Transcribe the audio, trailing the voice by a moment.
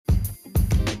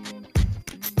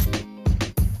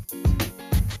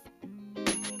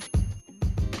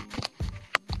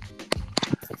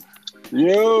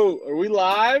Yo, are we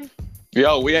live?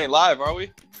 Yo, we ain't live, are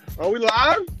we? Are we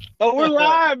live? Oh, we're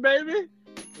live, baby.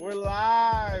 We're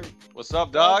live. What's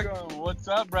up, dog? Welcome. What's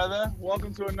up, brother?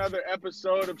 Welcome to another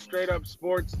episode of Straight Up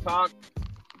Sports Talk.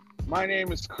 My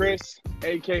name is Chris,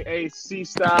 a.k.a.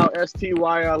 C-Style,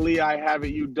 S-T-Y-L-E. I have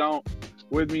it, you don't.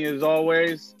 With me, as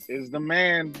always, is the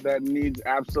man that needs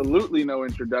absolutely no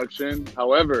introduction.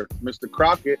 However, Mr.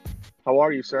 Crockett, how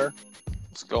are you, sir?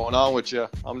 What's going on with you?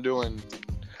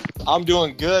 I'm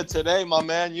doing good today, my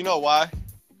man. You know why?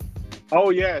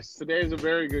 Oh, yes. Today is a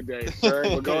very good day, sir.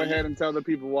 Well, go ahead and tell the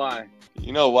people why.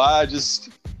 You know why? I just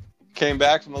came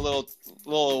back from a little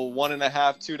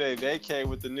 1.5, 2 day vacay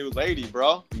with the new lady,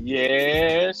 bro.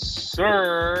 Yes,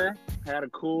 sir. Had a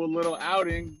cool little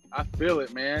outing. I feel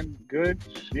it, man. Good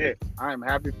shit. I am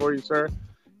happy for you, sir.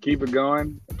 Keep it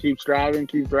going. Keep striving.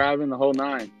 Keep thriving. The whole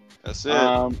nine. That's it.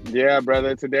 Yeah,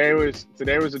 brother. Today was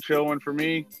a chill one for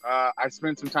me. I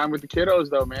spent some time with the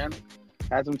kiddos, though, man.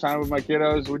 Had some time with my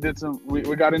kiddos.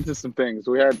 We got into some things.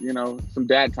 We had, some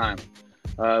dad time.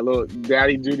 A little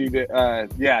daddy duty day.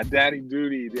 Daddy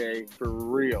duty day for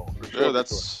real. For sure. Dude,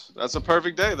 that's a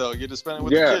perfect day, though. You get to spend it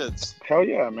with the kids. Hell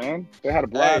yeah, man. They had a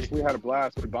blast. Hey. We had a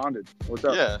blast. We bonded. What's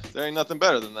up? Yeah, there ain't nothing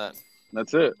better than that.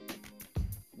 That's it.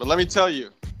 But let me tell you,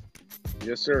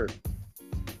 Yes, sir.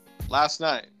 last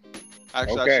night,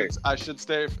 actually, Okay. I should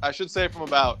say from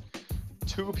about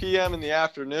 2 p.m. in the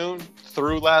afternoon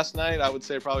through last night, I would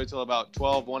say probably till about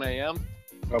 1 a.m.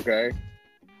 Okay.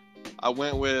 I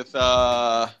went with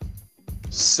 7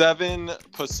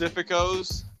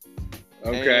 Pacificos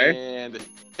Okay. and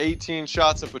 18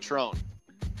 shots of Patron.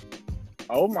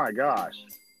 Oh my gosh.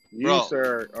 You, Bro.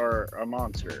 sir, are a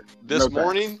monster. This No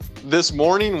morning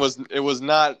was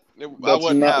not. I That's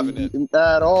wasn't not having it.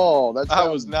 at all. I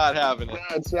was not having it.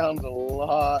 That sounds a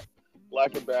lot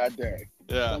like a bad day.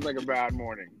 Yeah, Sounds like a bad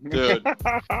morning. dude,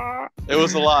 it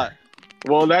was a lot.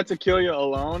 Well, that tequila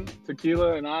alone,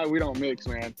 tequila and I, we don't mix,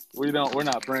 man. We're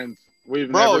not friends.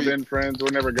 We've Bro, never been friends. We're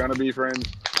never gonna be friends.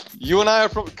 You and I are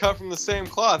cut from the same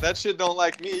cloth. That shit don't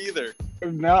like me either.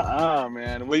 Nuh-uh,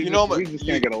 man. We just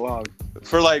can't get along.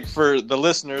 For the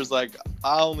listeners, like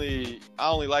I only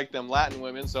like them Latin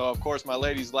women, so of course my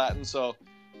lady's Latin, so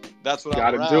that's what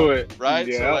I'm around. Gotta do it, right?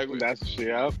 Yeah, So that's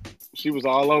Yep. She was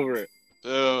all over it.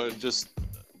 dude, just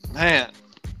man.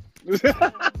 Man.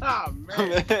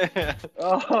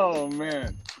 Oh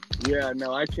man. Yeah,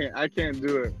 no, I can't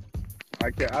do it. I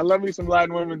can't. I love me some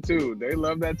Latin women too. They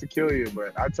love that tequila,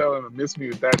 but I tell them to miss me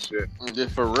with that shit.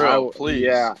 For real, please.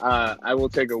 Yeah, I will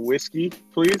take a whiskey,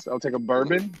 please. I'll take a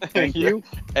bourbon. Thank you.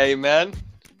 Amen.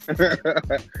 I'll take,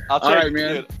 right,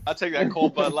 man. Dude, I'll take that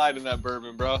cold Bud Light in that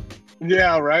bourbon, bro.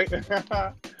 Yeah, right.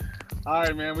 All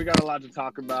right, man. We got a lot to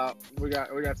talk about. We got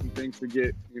some things to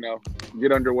get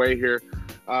underway here.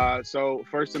 So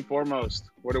first and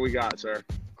foremost, what do we got, sir?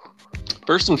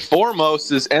 First and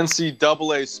foremost is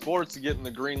NCAA sports getting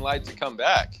the green light to come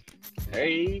back.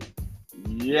 Hey,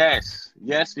 yes.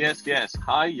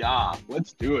 Hi-ya.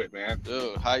 Let's do it, man.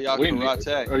 Dude, hi-ya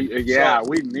karate.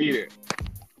 We need it.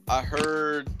 I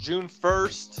heard June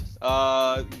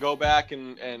 1st, go back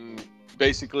and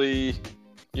basically,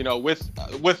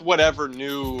 with whatever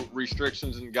new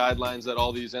restrictions and guidelines that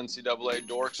all these NCAA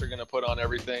dorks are going to put on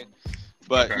everything.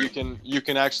 But Okay. you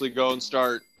can actually go and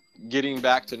start getting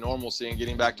back to normalcy and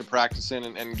getting back to practicing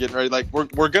and getting ready. Like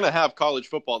we're going to have college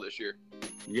football this year.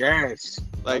 Yes.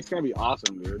 Like, that's going to be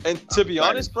awesome, dude. And to be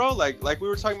honest, bro, like we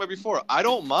were talking about before, I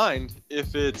don't mind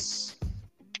if it's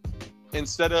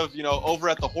instead of, over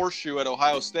at the Horseshoe at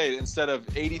Ohio State, instead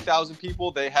of 80,000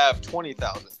 people, they have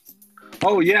 20,000.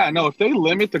 Oh yeah, no. If they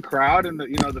limit the crowd and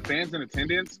the fans in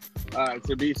attendance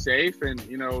to be safe and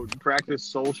practice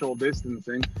social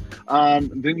distancing,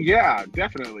 then yeah,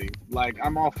 definitely. Like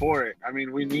I'm all for it. I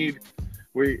mean, we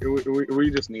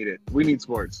just need it. We need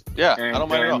sports. Yeah, and, I don't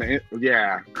mind at all.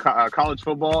 Yeah, college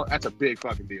football. That's a big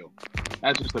fucking deal.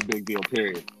 That's just a big deal.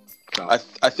 Period. So. I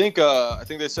think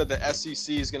they said the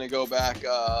SEC is going to go back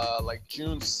like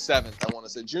June 7th. I want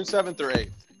to say June 7th or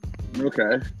 8th.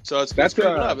 Okay. So it's creeping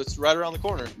up. It's right around the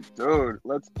corner. Dude,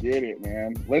 let's get it,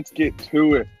 man. Let's get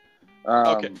to it.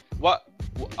 Okay.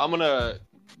 I'm going to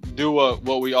do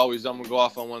what we always do. I'm going to go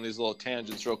off on one of these little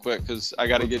tangents real quick because I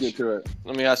got to get to it.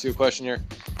 Let me ask you a question here.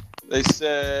 They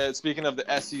said, speaking of the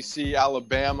SEC,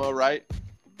 Alabama, right?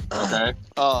 Okay.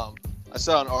 I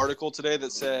saw an article today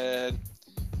that said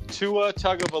Tua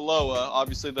Tagovailoa,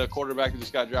 obviously the quarterback that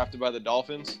just got drafted by the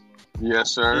Dolphins.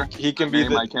 Yes, sir. He can be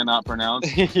I cannot pronounce.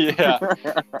 Yeah.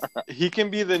 He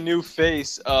can be the new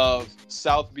face of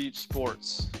South Beach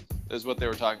sports, is what they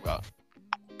were talking about.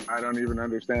 I don't even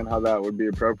understand how that would be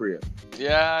appropriate.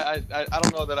 Yeah, I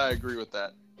don't know that I agree with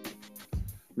that.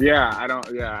 Yeah, I don't.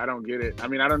 Yeah, I don't get it. I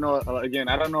mean, I don't know. Again,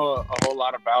 I don't know a whole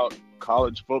lot about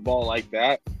college football like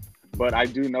that, but I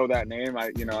do know that name.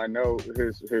 I know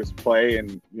his play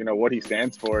and what he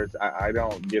stands for. I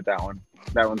don't get that one.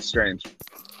 That one's strange.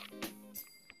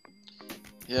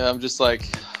 Yeah, I'm just like,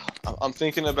 I'm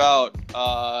thinking about.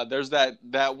 There's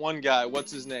that one guy.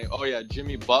 What's his name? Oh yeah,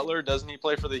 Jimmy Butler. Doesn't he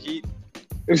play for the Heat?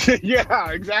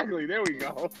 Yeah, exactly. There we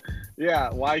go. Yeah,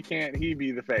 why can't he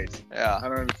be the face? Yeah. I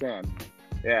don't understand.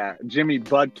 Yeah, Jimmy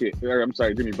Bucket. Or, I'm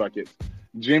sorry, Jimmy Buckets.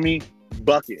 Jimmy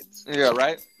Buckets. Yeah,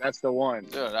 right. That's the one.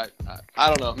 Dude, I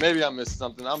don't know. Maybe I missed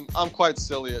something. I'm quite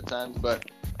silly at times, but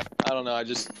I don't know.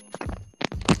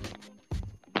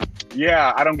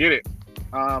 Yeah, I don't get it.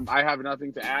 I have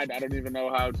nothing to add. I don't even know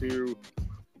how to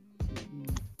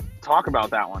talk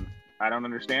about that one. I don't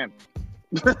understand.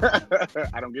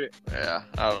 I don't get it. Yeah,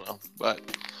 I don't know. But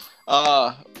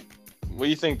what do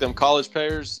you think? Them college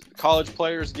players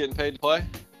getting paid to play?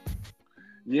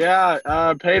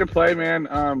 Yeah, pay to play, man.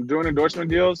 Doing endorsement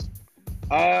deals.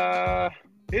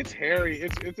 It's hairy.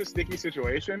 It's a sticky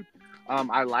situation.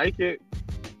 I like it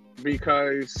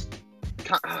because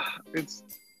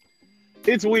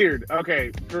it's weird.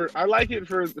 Okay, I like it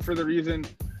for the reason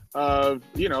of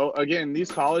again,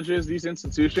 these colleges, these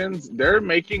institutions, they're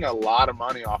making a lot of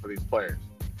money off of these players.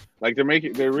 Like they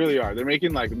really are. They're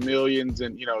making like millions,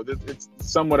 and it's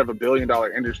somewhat of a $1 billion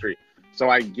industry. So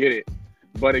I get it.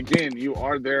 But again, you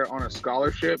are there on a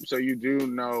scholarship, so you do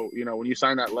know, when you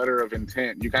sign that letter of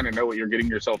intent, you kind of know what you're getting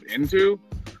yourself into.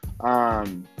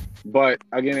 But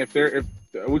again,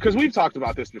 because we've talked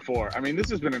about this before. I mean, this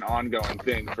has been an ongoing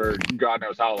thing for God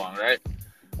knows how long, right?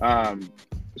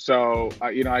 So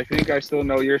I think I still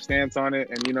know your stance on it,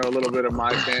 and a little bit of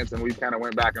my stance, and we kind of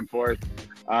went back and forth.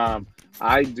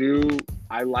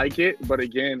 I like it, but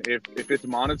again, if it's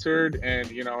monitored and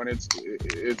and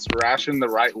it's rationed the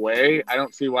right way, I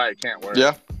don't see why it can't work.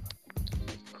 Yeah.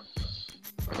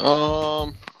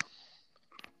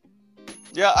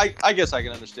 Yeah, I guess I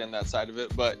can understand that side of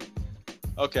it, but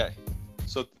okay.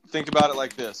 So think about it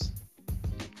like this.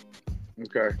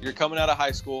 Okay. You're coming out of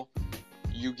high school,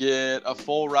 you get a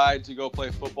full ride to go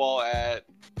play football at,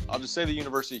 I'll just say, the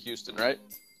University of Houston, right?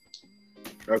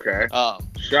 Okay.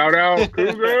 Shout out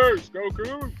Cougars, go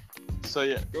Cougs. So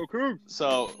yeah, go Cougs.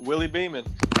 So Willie Beeman.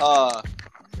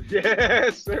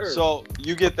 Yes, sir. So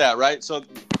you get that, right? So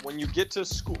when you get to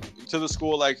the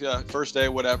school, like first day,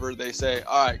 whatever, they say,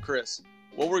 all right, Chris,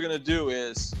 what we're gonna do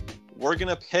is we're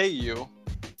gonna pay you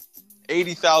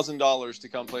 $80,000 to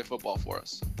come play football for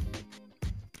us,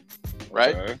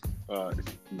 right? Okay.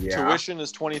 Yeah. Tuition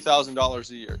is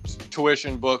 $20,000 a year.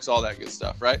 Tuition, books, all that good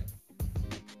stuff, right?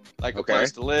 Like a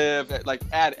place to live, like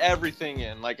add everything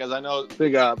in. Like, as I know,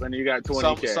 big up, and you got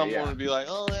 20K. Someone would be like,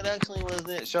 "Oh, that actually wasn't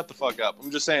it." Shut the fuck up.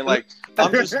 I'm just saying, like,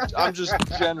 I'm just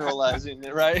generalizing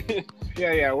it, right?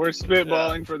 Yeah. We're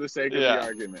spitballing for the sake of the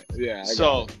argument. Yeah.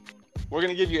 So we're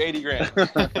gonna give you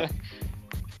 $80,000.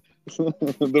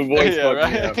 The voice,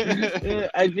 right?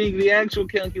 I think the actual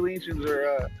calculations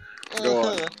are.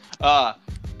 Go on.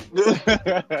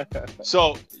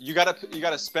 So you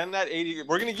gotta spend that 80.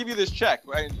 We're gonna give you this check,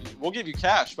 right? We'll give you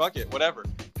cash, fuck it, whatever.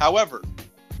 However,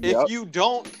 if you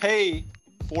don't pay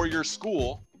for your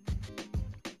school,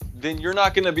 then you're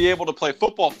not gonna be able to play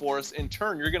football for us. In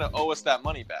turn, you're gonna owe us that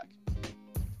money back.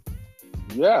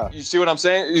 Yeah. You see what I'm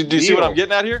saying? Do you see what I'm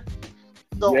getting at here?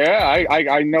 So yeah,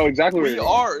 I know exactly what we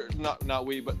are. Not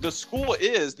we, but the school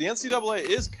is, the NCAA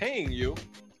is paying you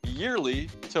yearly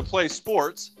to play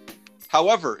sports.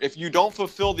 However, if you don't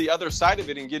fulfill the other side of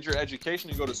it and get your education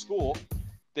and go to school,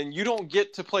 then you don't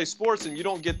get to play sports and you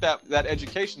don't get that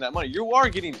education, that money. You are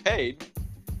getting paid.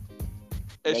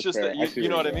 It's That's just fair. that you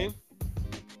know what I mean?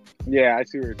 Yeah, I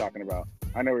see what you're talking about.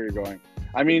 I know where you're going.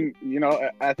 I mean,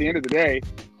 at the end of the day,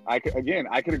 I could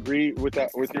agree with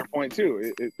your point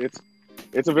too.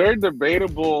 It's a very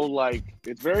debatable, like,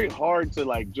 it's very hard to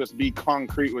like just be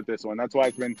concrete with this one. That's why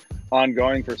it's been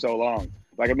ongoing for so long.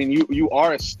 Like, I mean, you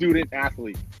are a student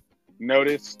athlete.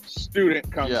 Notice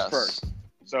student comes first.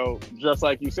 So just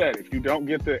like you said, if you don't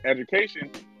get the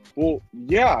education, well,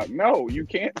 yeah, no, you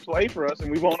can't play for us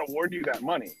and we won't award you that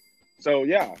money. So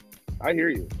yeah, I hear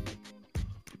you.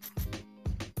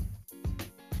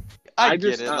 I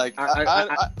get it. Like,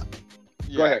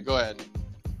 go ahead.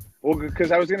 Well,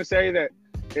 because I was going to say that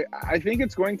I think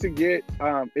it's going to get,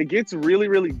 it gets really,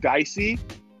 really dicey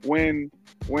when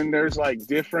there's like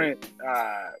different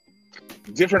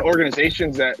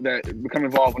organizations that become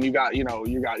involved. When you got your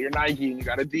Nike and you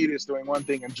got Adidas doing one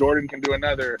thing and Jordan can do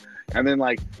another, and then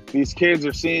like these kids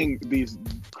are seeing these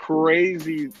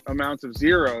crazy amounts of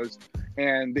zeros,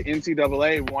 and the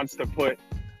NCAA wants to put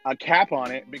a cap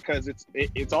on it because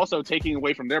it's also taking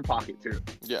away from their pocket too.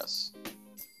 Yes.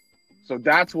 So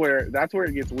that's where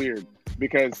it gets weird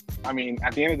because I mean,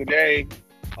 at the end of the day,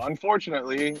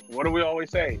 unfortunately, what do we always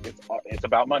say? It's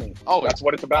about money. Always. That's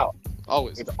what it's about.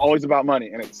 Always. It's always about money,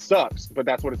 and it sucks, but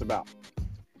that's what it's about.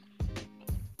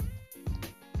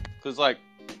 Because like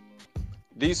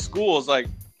these schools, like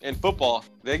in football,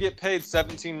 they get paid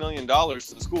 $17 million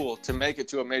to the school to make it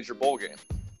to a major bowl game.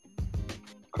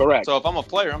 Correct. So if I'm a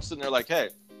player, I'm sitting there like, hey,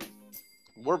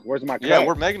 where's my cut? Yeah,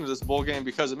 we're making it to this bowl game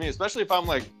because of me, especially if I'm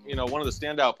like, one of the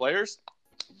standout players.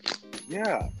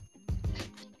 Yeah.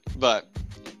 But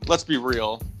let's be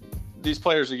real. These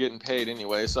players are getting paid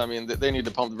anyway, so I mean, they need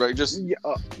to pump the brakes.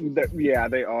 Yeah,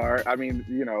 they are. I mean,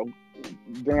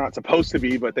 they're not supposed to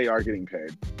be, but they are getting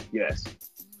paid. Yes.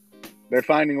 They're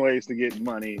finding ways to get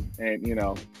money, and you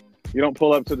don't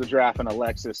pull up to the draft in a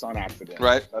Lexus on accident.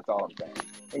 Right. That's all I'm saying.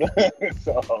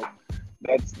 So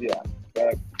it's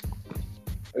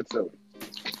silly.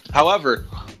 However,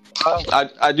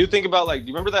 I do think about, like, do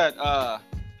you remember that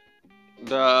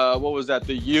what was that?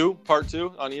 The U Part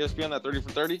 2 on ESPN, that 30 for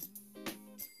 30?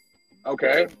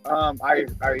 Okay.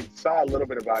 I saw a little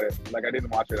bit about it. Like, I didn't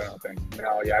watch it, I don't think.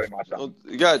 No, yeah, I didn't watch that. Well,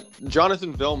 you got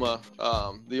Jonathan Vilma,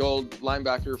 the old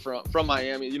linebacker from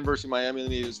Miami, University of Miami,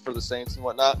 and he was for the Saints and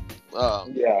whatnot.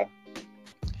 Yeah.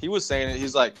 He was saying it.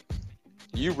 He's like,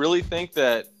 you really think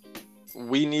that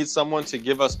we need someone to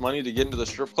give us money to get into the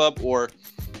strip club or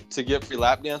to get free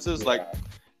lap dances? Yeah. Like,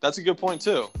 that's a good point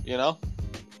too,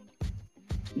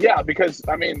 Yeah, because,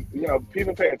 I mean,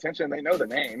 people pay attention. They know the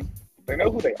name. They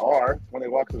know who they are when they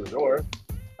walk through the door.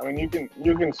 I mean, you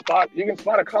can spot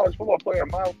a college football player a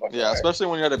mile away. Yeah, especially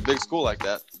when you're at a big school like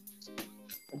that.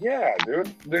 Yeah,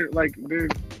 dude. They're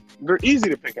easy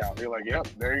to pick out. You're like, yep,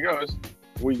 there he goes.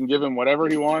 We can give him whatever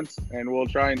he wants, and we'll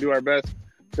try and do our best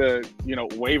to,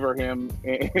 waiver him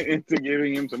into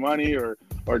giving him some money or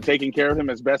taking care of him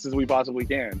as best as we possibly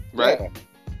can. Right. Yeah.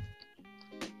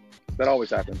 That always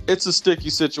happens. It's a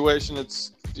sticky situation.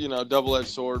 It's, double-edged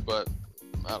sword, but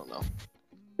I don't know.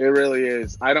 It really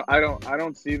is. I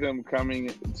don't see them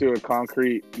coming to a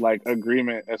concrete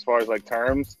agreement as far as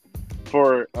terms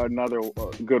for another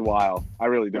good while. I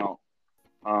really don't.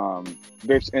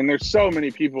 There's so many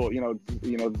people,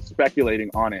 speculating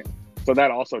on it. So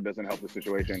that also doesn't help the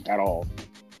situation at all.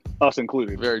 Us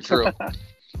included. Very true.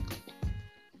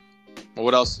 Well,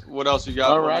 what else you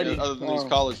got other than these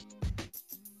college?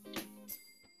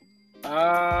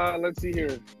 Let's see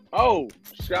here. Oh,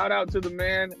 shout out to the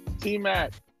man,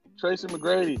 T-Mac, Tracy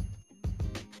McGrady.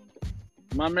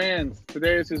 My man,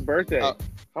 today is his birthday. How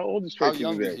old is Tracy?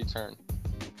 How young did he turn?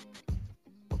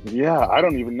 Yeah, I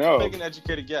don't even know. Make an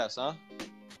educated guess, huh?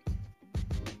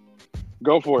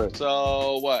 Go for it.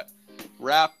 So, what?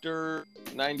 Raptor,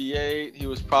 98. He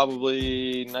was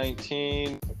probably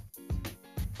 19.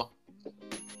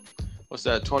 What's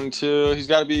that, 22? He's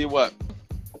got to be, what?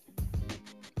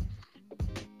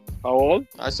 How old?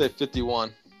 I say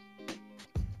 51.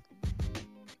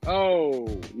 Oh,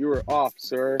 you were off,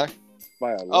 sir.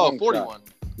 By a long 41. Shot.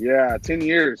 Yeah, 10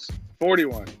 years.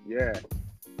 41. Yeah.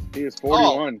 He is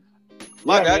 41.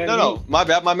 My bad. Man, no. My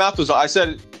bad. My math was. I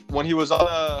said when he was on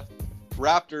the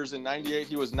Raptors in 98,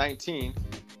 he was 19.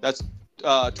 That's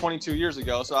 22 years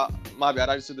ago. So my bad.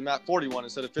 I just did the math. 41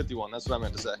 instead of 51. That's what I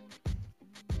meant to say.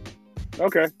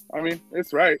 Okay. I mean,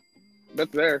 it's right.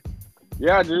 That's there.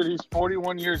 Yeah, dude. He's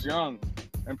 41 years young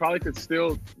and probably could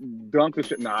still dunk the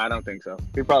shit. No, I don't think so.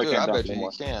 He probably can't dunk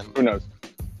anymore. He can. Who knows?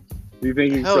 Do you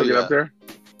think he can still get up there?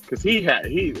 Because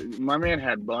my man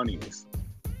had bunnies.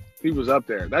 He was up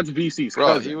there. That's VC's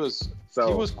cousin. He was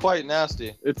quite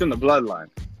nasty. It's in the bloodline.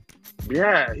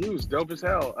 Yeah, he was dope as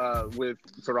hell with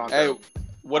Toronto. Hey,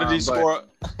 what did he score?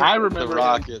 I remember the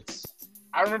Rockets.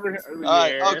 I remember him. All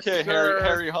right, okay,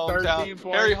 Harry Hometown.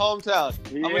 Harry Hometown.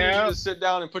 Yeah. I'm gonna need you to sit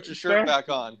down and put your shirt back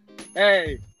on.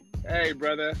 Hey,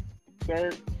 brother.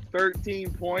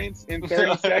 13 points in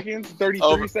 30 seconds.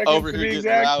 33 seconds over to here be getting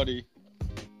exact. rowdy.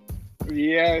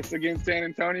 Yes, against San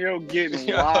Antonio, getting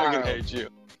Yeah, wild. I hate you.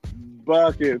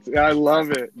 Buckets. I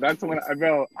love it. That's when I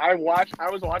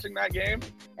was watching that game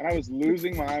and I was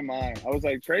losing my mind. I was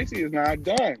like, Tracy is not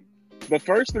done. The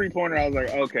first 3-pointer, I was like,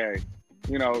 okay,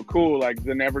 cool, like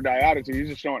the never die attitude. He's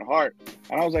just showing heart.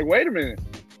 And I was like, wait a minute.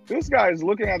 This guy is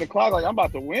looking at the clock like I'm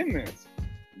about to win this.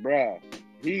 Bruh.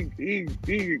 He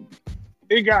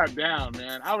got down,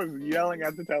 man. I was yelling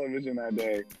at the television that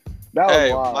day. That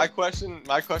was wild.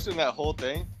 My question that whole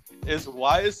thing is,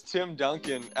 why is Tim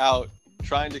Duncan out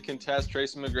trying to contest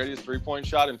Tracy McGrady's 3-point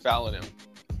shot and fouling him?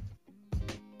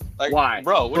 Like, why?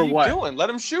 Bro, what are you doing? Let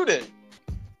him shoot it.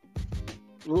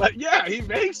 Yeah, he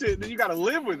makes it. Then you got to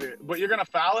live with it. But you're gonna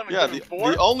foul him and Yeah, give him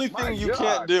 4? the only My thing you God.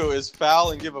 can't do is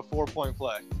foul and give a 4-point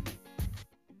play.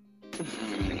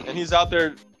 And he's out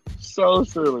there So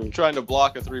silly. trying to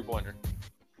block a 3-pointer.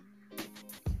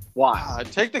 Why?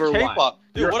 Take the For cape what? off.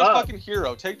 Dude, You're what a up. fucking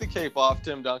hero. Take the cape off,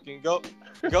 Tim Duncan. Go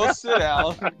sit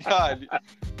down. God,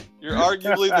 you're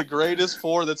arguably the greatest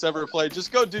 4 that's ever played.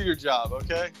 Just go do your job,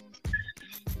 okay?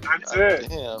 That's it.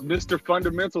 Damn. Mr.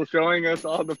 Fundamental showing us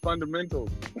all the fundamentals.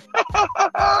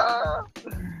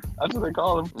 That's what they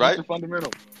call him, Right? Mr.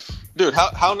 Fundamental. Dude,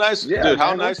 how nice? Yeah, dude, how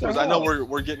man, nice what was? the I know hell?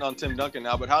 we're getting on Tim Duncan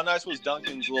now, but how nice was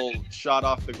Duncan's little shot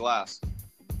off the glass?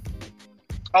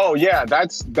 Oh yeah,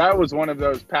 that was one of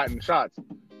those patent shots.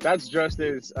 That's just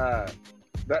as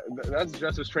that's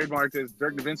just as trademarked as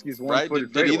Dirk Nowitzki's Right?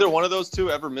 one-footed Did fadeaway. either one of those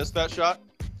two ever miss that shot?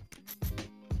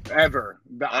 Ever.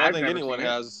 I don't think anyone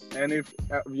has. And if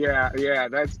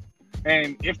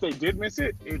and if they did miss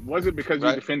it, it wasn't because you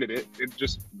Right. defended it. It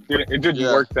just didn't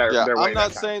work their way. I'm not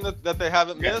that time. saying that they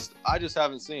haven't Yeah. missed. I just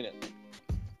haven't seen it.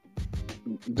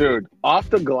 Dude, off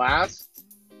the glass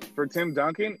for Tim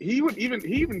Duncan, he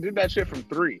even did that shit from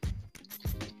 3.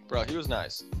 Bro, he was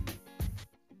nice.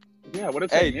 Yeah, what a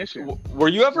Hey, technician. were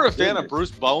you ever a fan Goodness. of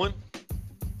Bruce Bowen?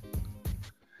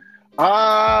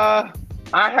 I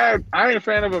ain't a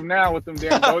fan of him now with them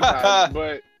damn bow ties,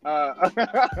 but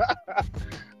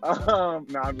no,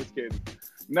 I'm just kidding.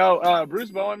 No, Bruce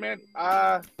Bowen, man.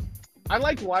 I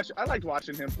liked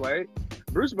watching him play.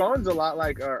 Bruce Bowen's a lot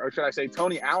like, or should I say,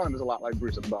 Tony Allen is a lot like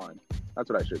Bruce Bowen. That's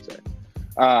what I should say.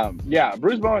 Yeah,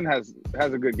 Bruce Bowen has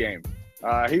a good game.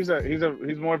 He's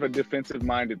more of a defensive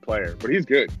minded player, but he's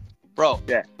good. Bro,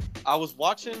 Yeah. I was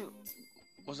watching.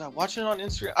 Was I watching it on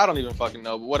Instagram? I don't even fucking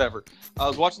know, but whatever. I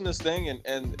was watching this thing,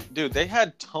 and dude, they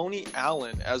had Tony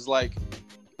Allen as like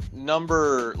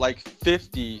number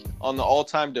 50 on the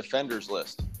all-time defenders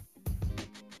list.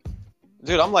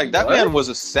 Dude, I'm like, that What? man was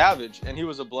a savage, and he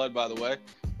was a blood, by the way.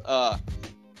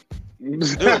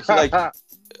 Dude, like,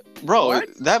 bro, What?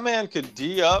 that man could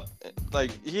D up.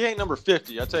 Like, he ain't number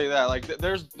 50. I'll tell you that. Like,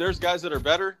 there's guys that are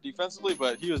better defensively,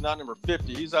 but he was not number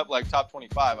 50. He's up like top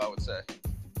 25, I would say.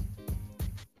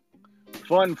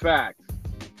 Fun fact,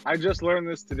 I just learned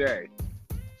this today.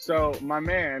 So my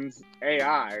man's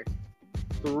AI,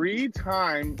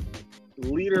 3-time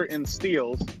leader in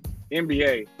steals,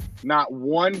 NBA, not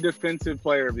one defensive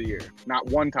player of the year, not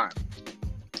one time.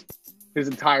 His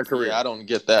entire career. Yeah, I don't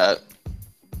get that.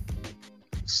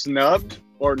 Snubbed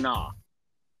or nah?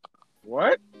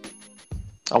 What?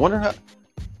 I wonder how.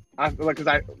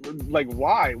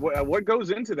 Why? What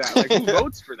goes into that? Like, who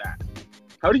votes for that?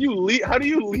 How do you lead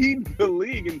the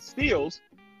league in steals?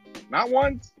 Not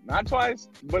once, not twice,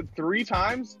 but 3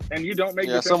 times, and you don't make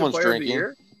defensive someone's player drinking.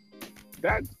 of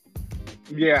the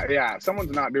year? Yeah. Someone's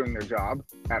not doing their job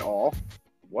at all.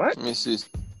 What? Let me see.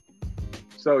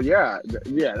 So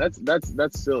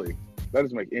that's silly. That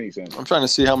doesn't make any sense. I'm trying to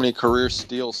see how many career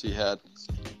steals he had.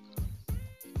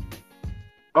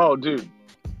 Oh, dude,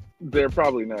 they're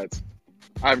probably nuts.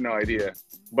 I have no idea.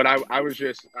 But I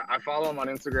follow him on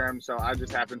Instagram, so I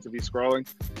just happened to be scrolling,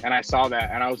 and I saw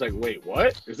that, and I was like, wait,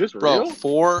 what? Is this Bro, real?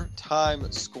 4-time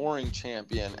scoring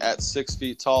champion at 6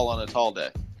 feet tall on a tall day.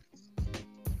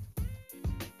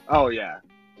 Oh, yeah.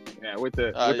 Yeah, with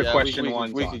the question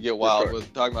ones. We could get wild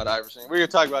with talking about Iverson. We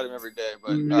could talk about him every day,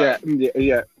 but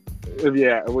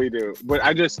Yeah, we do. But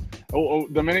I just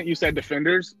the minute you said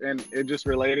defenders, and it just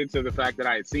related to the fact that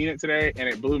I had seen it today, and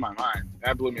it blew my mind.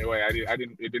 That blew me away.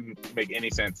 It didn't make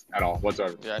any sense at all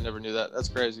whatsoever. Yeah, I never knew that. That's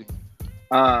crazy.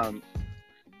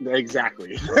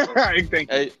 Exactly.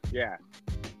 Thank you. Hey, Yeah,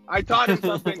 I taught him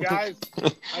something, guys.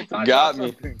 I taught Got him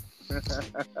me. something.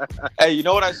 hey, you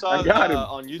know what I saw I got him.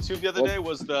 on YouTube the other day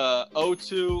was the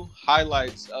Ocho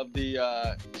highlights of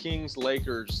the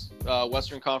Kings-Lakers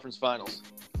Western Conference Finals.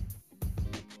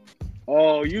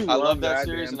 Oh, you! I love that damn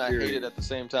series, and I hate it at the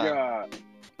same time. Yeah.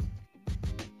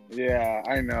 Yeah,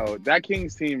 I know. That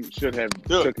Kings team should have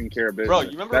taken care of business. Bro,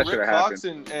 you remember that Rick Fox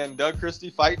and Doug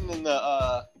Christie fighting in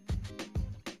the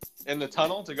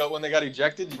tunnel to go when they got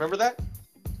ejected? You remember that?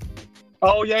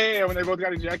 Oh, yeah. When they both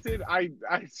got ejected, I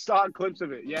saw clips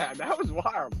of it. Yeah, that was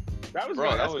wild. That was Bro,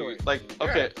 really that was escalating. like,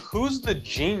 okay, who's the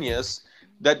genius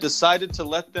that decided to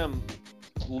let them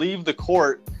leave the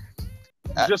court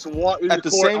just walk at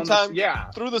the same time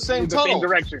through the same tunnel? Same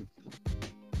direction.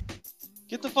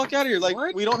 Get the fuck out of here. Like,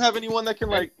 What? we don't have anyone that can,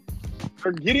 like...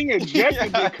 They're getting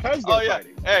ejected because they're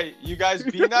fighting. Hey, you guys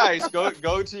be nice. Go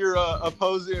to your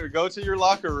opposing, or go to your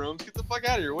locker rooms. Get the fuck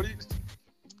out of here. What are you...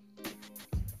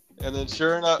 And then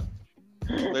sure enough,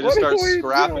 they just start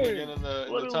scrapping again in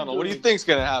the tunnel. What do you think's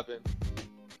going to happen?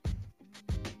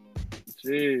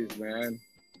 Jeez, man.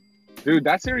 Dude,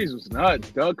 that series was nuts.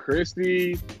 Doug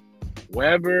Christie,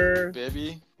 Weber,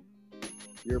 Bibby,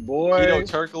 your boy. Keto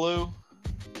Turkoglu,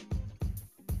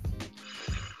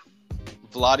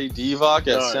 Vlade Divac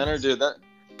at center. Dude, that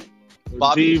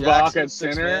Bobby Divac Jackson, at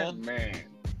center. man.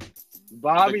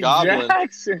 Bobby Goblin.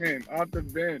 Jackson off the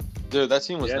bench. Dude, that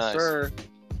team was yes, nice. Sir.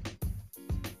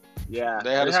 Yeah,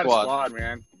 They had a squad,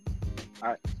 man.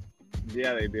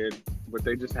 Yeah, they did, but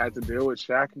they just had to deal with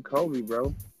Shaq and Kobe,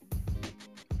 bro.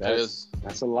 That's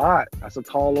a lot. That's a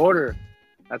tall order.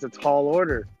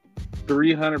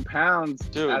 300 pounds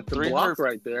dude, at the block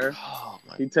right there. Oh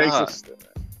my he God.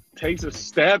 takes a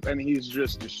step and he's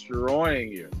just destroying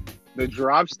you. The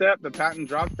drop step, the patent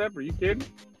drop step. Are you kidding?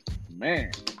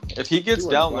 Man. If he gets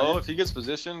down low, if he gets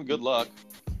positioned, good luck.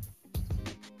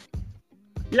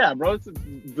 Yeah, bro, it's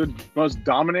the most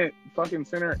dominant fucking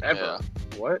center ever. Yeah.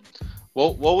 What?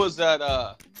 What was that?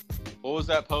 What was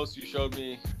that post you showed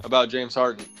me about James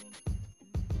Harden?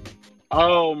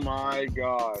 Oh my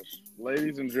gosh,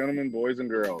 ladies and gentlemen, boys and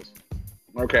girls.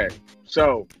 Okay,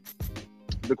 so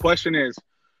the question is,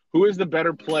 who is the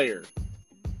better player?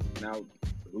 Now,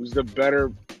 who's the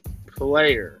better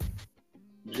player?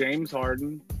 James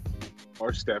Harden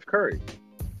or Steph Curry?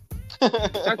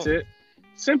 That's it.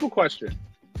 Simple question.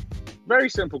 Very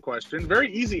simple question.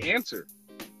 Very easy answer.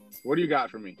 What do you got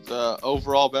for me? The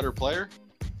overall better player?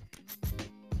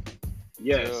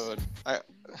 Yes. Dude,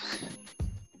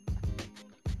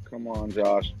 Come on,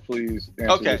 Josh. Please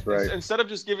answer this right. Instead of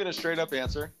just giving a straight up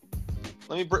answer,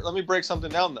 let me break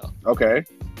something down though. Okay.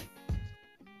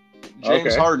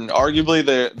 James Harden, arguably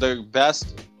the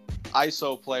best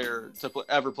ISO player to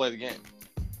ever play the game.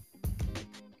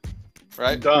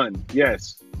 Right? Done.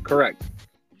 Yes. Correct.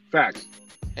 Facts.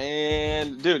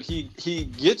 And dude, he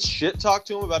gets shit talked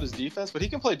to him about his defense, but he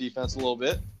can play defense a little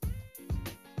bit.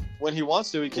 When he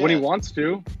wants to, he can. When he wants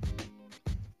to,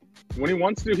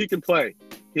 he can play.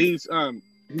 He's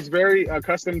very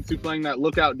accustomed to playing that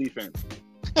lookout defense.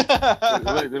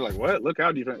 They're like, what?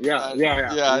 Lookout defense? Yeah.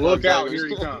 Look out, here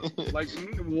he comes. Like,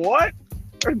 what?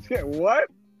 What?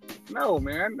 No,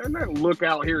 man. And then look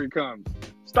out, here he comes.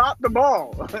 Stop the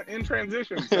ball in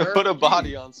transition, sir. Put a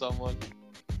body on someone.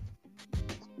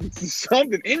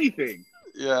 Something, anything.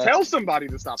 Yeah. Tell somebody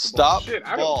to stop the ball. Shit,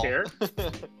 I don't care.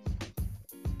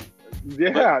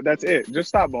 Yeah, that's it. Just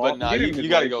stop ball. But no, you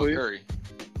got to go with Curry.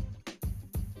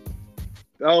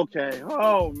 Okay.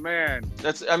 Oh man.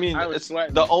 It's the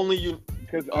only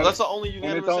that's the only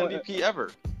unanimous MVP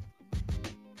ever.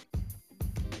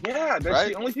 Yeah, that's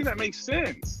the only thing that makes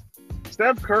sense.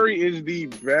 Steph Curry is the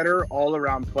better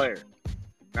all-around player.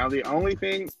 Now, the only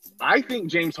thing, I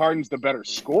think James Harden's the better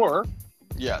scorer.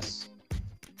 Yes.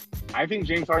 I think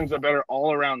James Harden's a better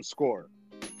all-around scorer.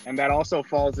 And that also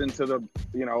falls into the,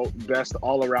 best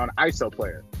all-around ISO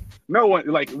player. No one,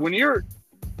 like, when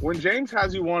James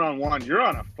has you one-on-one, you're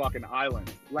on a fucking island.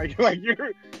 Like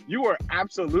you are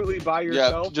absolutely by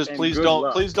yourself. Yeah, just please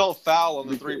don't foul on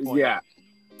the three-point. Yeah.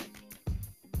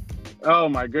 Oh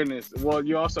my goodness. Well,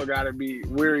 you also got to be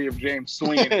weary of James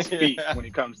swinging his feet when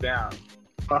he comes down.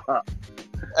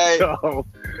 Hey, so,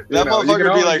 that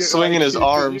motherfucker be like swinging his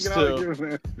arms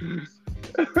too.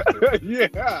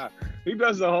 Yeah, he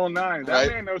does the whole nine. That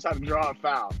man knows how to draw a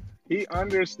foul. He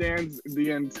understands the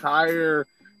entire,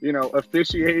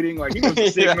 officiating. Like, he knows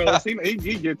the signals.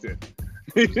 He gets it.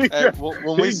 Hey,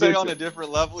 when we say on a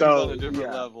different level, he's on a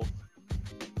different level.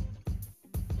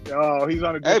 Oh, he's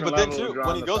on a different level. Hey, but then too,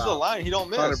 when he goes to the line, he don't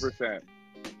miss. 100%.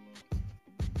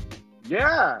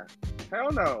 Yeah.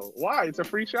 Hell no. Why? It's a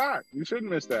free shot. You shouldn't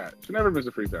miss that. You should never miss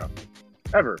a free throw.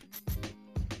 Ever.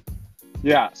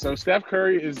 Yeah, so Steph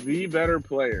Curry is the better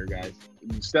player, guys.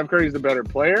 Steph Curry is the better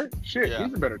player? Shit,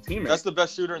 he's the better teammate. That's the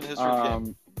best shooter in the history of the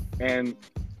game. And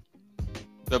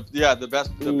the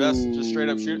best just straight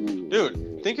up shoot.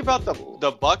 Dude, think about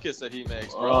the buckets that he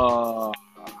makes, bro.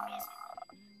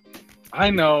 I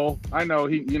know.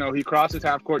 He crosses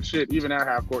half court shit. Even at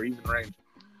half court, he's in range.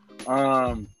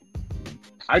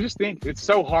 I just think it's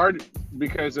so hard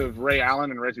because of Ray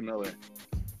Allen and Reggie Miller.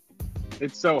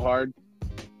 It's so hard.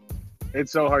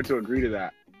 It's so hard to agree to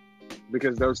that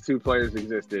because those two players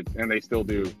existed and they still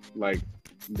do. Like,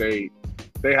 they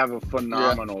have a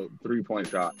phenomenal 3-point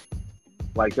shot.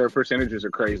 Like, their percentages are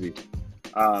crazy.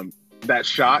 That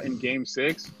shot in Game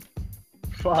 6,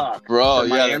 fuck, bro.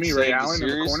 Miami, Ray Allen in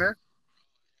the corner.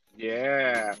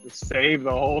 Yeah, save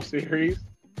the whole series.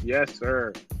 Yes,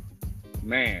 sir.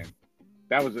 Man,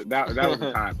 that was a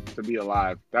time to be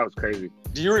alive. That was crazy.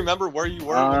 Do you remember where you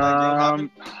were when that game happened?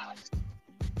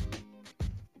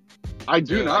 I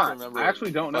do not. I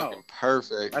actually don't know.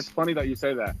 Perfect. That's funny that you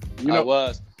say that.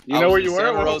 You know where you in were?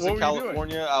 Santa What Rosa, were you doing?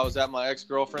 California. I was at my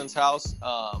ex-girlfriend's house.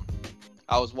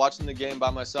 I was watching the game by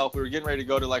myself. We were getting ready to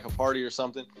go to like a party or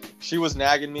something. She was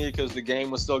nagging me because the game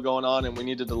was still going on and we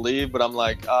needed to leave. But I'm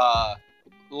like,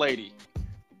 lady,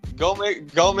 go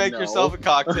make yourself a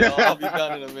cocktail. I'll be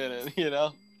done in a minute. You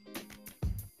know?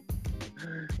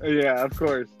 Yeah, of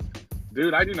course,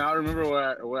 dude. I do not remember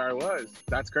where I was.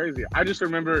 That's crazy. I just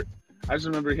remember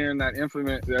hearing that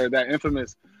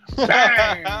infamous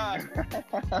bang.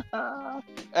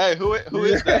 Hey, who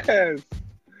is that? Yes.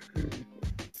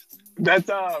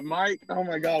 That's Mike. Oh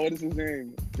my God, what is his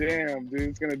name? Damn, dude,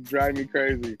 it's gonna drive me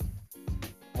crazy.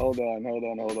 Hold on.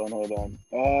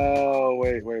 Oh,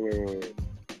 wait.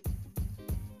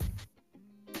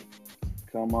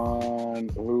 Come on,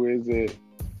 who is it?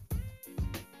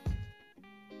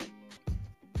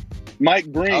 Mike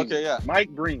Breen. Okay, yeah. Mike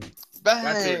Breen.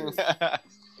 Bang!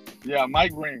 Yeah,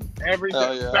 Mike Breen.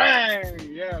 Everything. Yeah. Bang!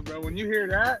 Yeah, bro. When you hear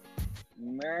that,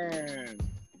 man,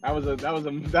 that was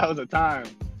a time.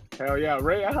 Hell yeah,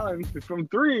 Ray Allen from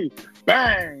 3.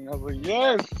 Bang! I was like,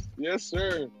 yes,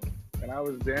 sir. And I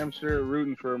was damn sure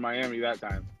rooting for Miami that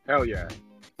time. Hell yeah.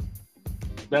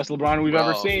 Best LeBron we've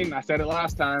ever seen. I said it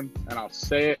last time, and I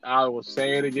will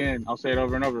say it again. I'll say it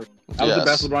over and over. That was the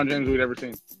best LeBron James we'd ever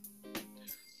seen.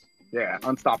 Yeah,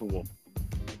 unstoppable.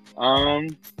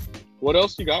 What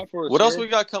else you got for us? What else we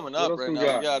got coming up right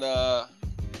now?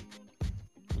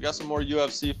 We got some more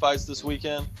UFC fights this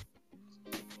weekend.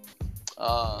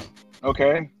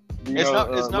 Okay. It's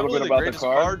not really the greatest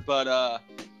card, but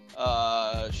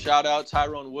shout out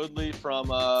Tyrone Woodley from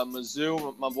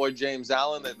Mizzou, my boy James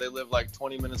Allen. They live like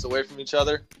 20 minutes away from each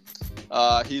other.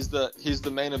 He's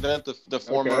the main event, the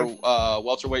former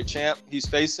welterweight champ. He's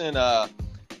facing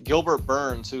Gilbert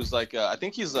Burns, who's like I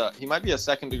think he might be a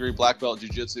second-degree black belt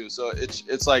jiu-jitsu. So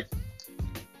it's like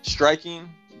striking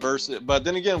versus, but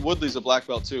then again Woodley's a black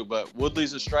belt too. But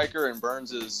Woodley's a striker and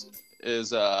Burns is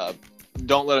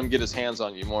don't let him get his hands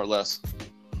on you, more or less.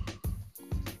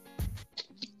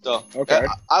 So okay,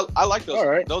 I like those. All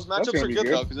right. Those matchups are good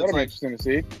though, because it's like interesting to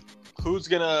see who's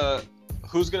gonna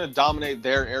dominate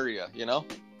their area. You know,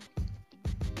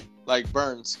 like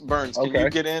Burns. Can you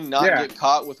get in, not get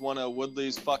caught with one of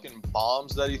Woodley's fucking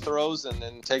bombs that he throws, and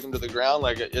then take him to the ground?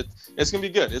 Like it's gonna be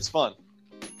good. It's fun.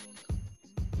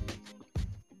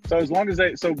 So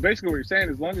basically what you're saying,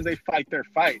 as long as they fight their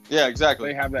fight, yeah, exactly,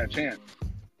 they have that chance.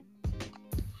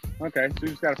 Okay, so you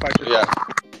just gotta fight your fight.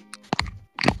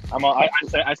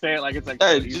 I say it like it's like,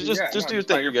 hey, just do your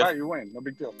thing. You're good. Fight, you win. No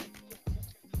big deal.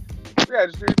 Yeah,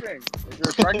 just do your thing. If you're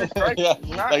a striker, strike. Yeah,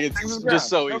 not, like it's just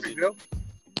so easy.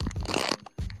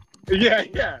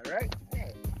 Yeah, right.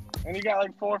 Yeah. And you got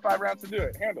like 4 or 5 rounds to do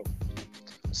it. Handle.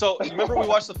 So remember we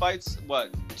watched the fights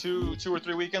 2 or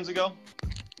 3 weekends ago?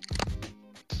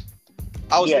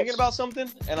 I was thinking about something,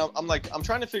 and I'm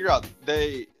trying to figure out.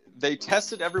 They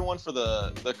tested everyone for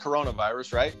the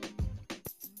coronavirus, right?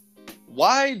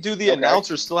 Why do the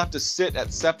announcers still have to sit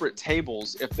at separate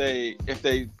tables if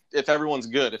everyone's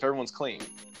good, if everyone's clean?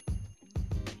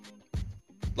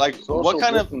 Like what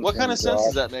kind of sense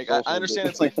does that make? I understand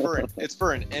it's like it's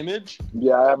for an image.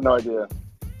 Yeah, I have no idea.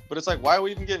 But it's like, why are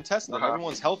we even getting tested?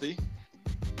 Everyone's healthy.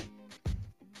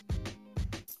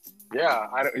 Yeah,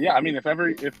 I mean,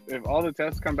 if all the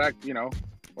tests come back,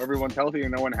 everyone's healthy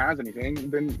and no one has anything,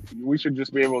 then we should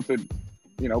just be able to,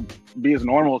 be as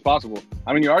normal as possible.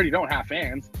 I mean, you already don't have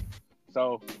fans,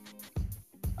 so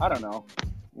I don't know.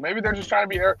 Maybe they're just trying to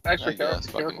be extra careful.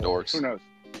 Fucking dorks. Who knows?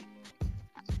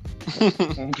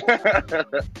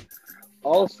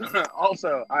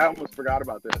 Also, I almost forgot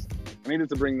about this. I needed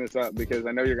to bring this up because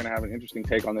I know you're going to have an interesting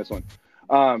take on this one.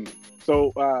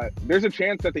 So there's a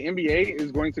chance that the NBA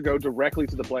is going to go directly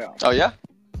to the playoffs. Oh yeah?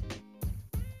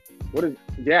 What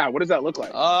does that look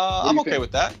like? I'm okay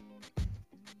with that.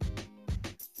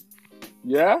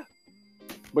 Yeah?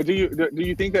 But do you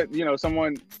think that,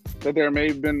 that there may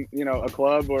have been, a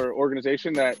club or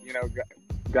organization that,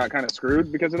 got kind of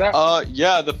screwed because of that?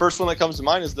 Yeah, the first one that comes to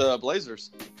mind is the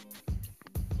Blazers.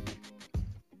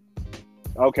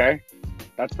 Okay.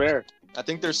 That's fair. I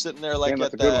think they're sitting there like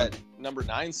at that number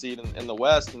 9 seed in the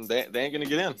West, and they ain't gonna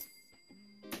get in.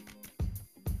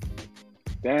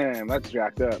 Damn, that's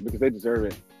jacked up because they deserve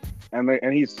it,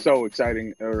 and he's so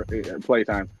exciting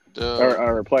playtime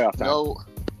or playoff time. No,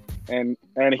 and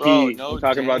I'm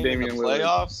talking about Damian Lillard,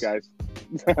 playoffs, guys.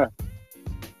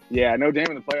 Yeah, no Dame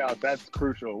in the playoffs. That's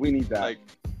crucial. We need that,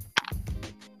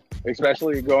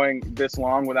 especially going this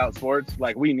long without sports.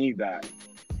 Like we need that.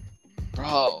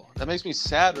 Bro, that makes me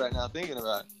sad right now thinking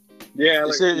about it. Yeah,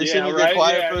 you see me get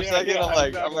quiet for a second. Yeah, I'm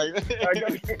like,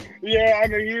 yeah, I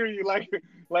can hear you. Like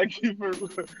like he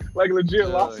like legit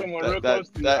lost someone real close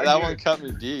to you. That one cut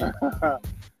me deep.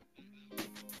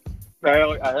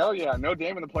 Hell yeah. No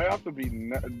Dame in the playoffs would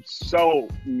be so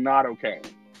not okay.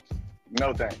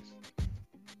 No thanks.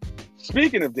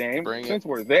 Speaking of Dame, since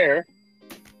we're there,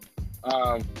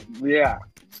 yeah.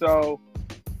 So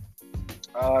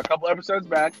a couple episodes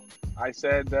back, I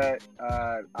said that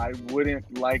I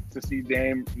wouldn't like to see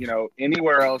Dame,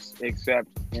 anywhere else except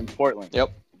in Portland.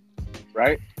 Yep.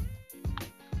 Right?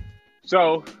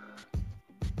 So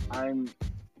I'm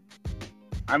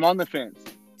on the fence.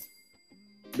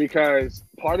 Because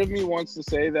part of me wants to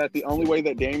say that the only way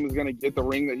that Dame is going to get the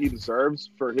ring that he deserves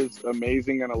for his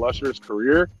amazing and illustrious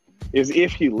career is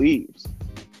if he leaves.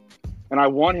 And I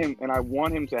want him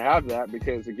to have that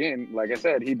because, again, like I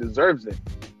said, he deserves it.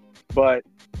 But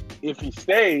if he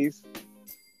stays,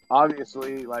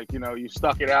 obviously, you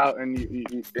stuck it out and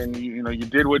you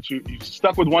did what you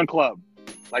stuck with one club.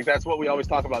 Like, that's what we always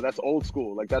talk about. That's old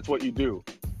school. Like, that's what you do.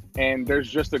 And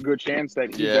there's just a good chance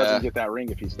that he doesn't get that ring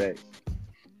if he stays.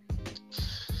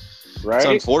 Right? It's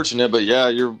unfortunate, but yeah,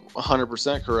 you're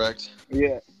 100% correct.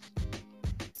 Yeah.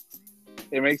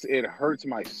 It hurts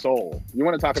my soul. You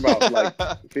want to talk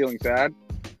about feeling sad?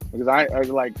 Because I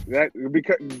like that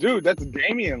because dude, that's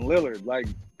Damian Lillard. Like,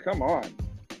 come on.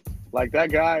 Like,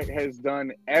 that guy has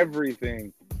done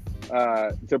everything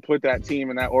to put that team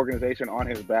and that organization on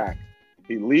his back.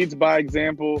 He leads by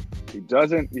example.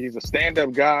 He's a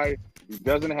stand-up guy. He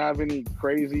doesn't have any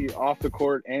crazy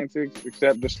off-the-court antics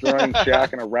except destroying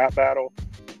Shaq in a rap battle.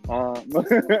 Other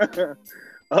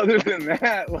than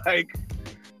that,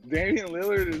 Damian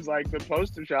Lillard is the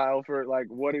poster child for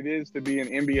what it is to be an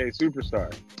NBA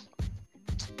superstar.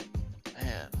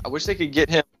 Man, I wish they could get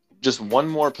him just one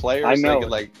more player. I know. So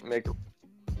they could make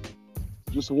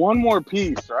just one more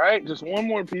piece, right? Just one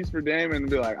more piece for Dame and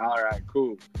be like, all right,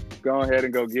 cool. Go ahead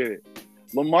and go get it.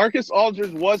 LaMarcus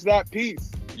Aldridge was that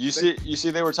piece. You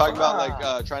see, they were talking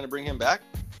about trying to bring him back.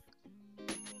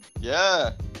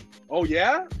 Yeah. Oh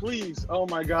yeah, please. Oh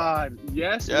my God,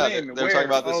 yes. Yeah, they're talking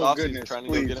about this offseason, trying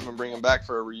to go get him and bring him back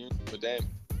for a reunion with Dame.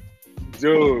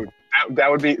 Dude,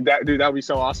 that would be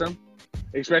so awesome.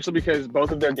 Especially because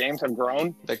both of their games have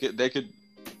grown. They could.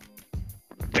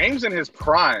 Dame's in his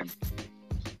prime.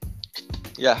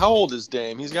 Yeah, how old is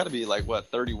Dame? He's got to be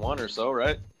 31 or so,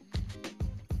 right?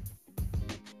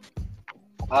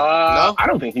 No? I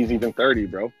don't think he's even 30,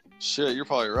 bro. Shit, you're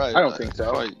probably right. I don't think so.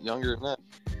 Probably younger than that.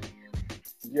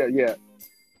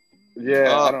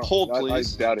 Yeah. Hold,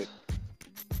 please. I doubt it.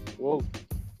 Well,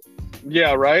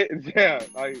 yeah, right? Yeah,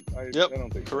 I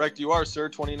don't think so. Correct, you are, sir.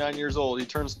 29 years old. He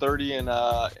turns 30 in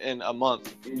a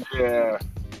month. Yeah.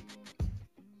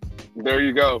 There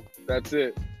you go. That's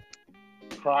it.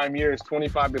 Prime years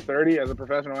 25 to 30 as a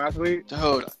professional athlete.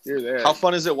 Dude, you're there. How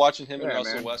fun is it watching him and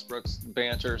Russell Westbrook's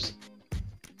banters?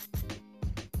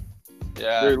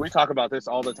 Yeah, dude, we talk about this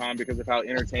all the time because of how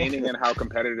entertaining and how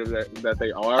competitive that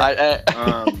they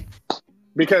are.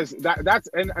 Because that's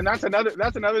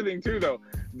another thing too, though.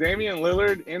 Damian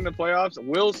Lillard in the playoffs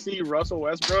will see Russell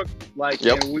Westbrook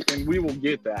and we will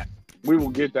get that. We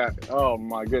will get that. Oh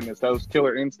my goodness, those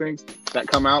killer instincts that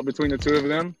come out between the two of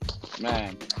them,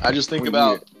 man. I just think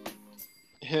about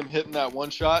him hitting that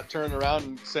one shot, turning around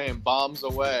and saying "bombs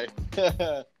away."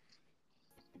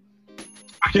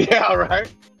 Yeah, right.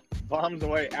 Bombs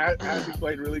away as he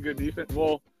played really good defense.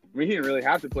 Well, I mean, he didn't really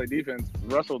have to play defense.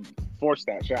 Russell forced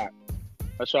that shot.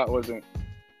 That shot he wasn't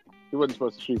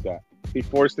supposed to shoot that. He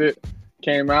forced it,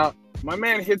 came out. My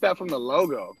man hit that from the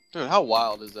logo. Dude, how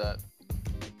wild is that?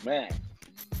 Man,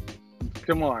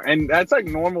 come on. And that's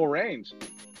normal range.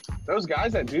 Those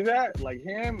guys that do that, like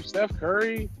him, Steph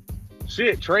Curry,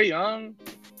 Trae Young,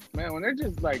 man, when they're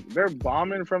just they're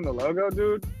bombing from the logo,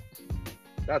 dude,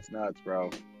 that's nuts, bro.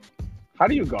 How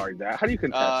do you guard that? How do you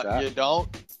contest that? You don't.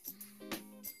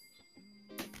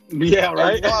 Yeah,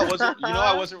 right.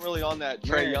 I wasn't really on that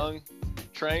Trae Young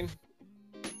train.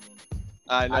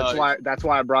 I know. That's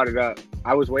why I brought it up.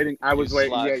 I was waiting. Yeah,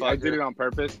 fucker. I did it on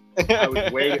purpose. I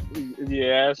was waiting.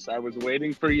 Yes, I was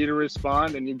waiting for you to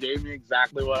respond, and you gave me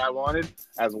exactly what I wanted,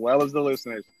 as well as the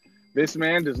listeners. This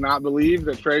man does not believe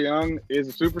that Trae Young is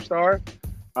a superstar.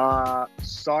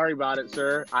 Sorry about it,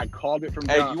 sir. I called it from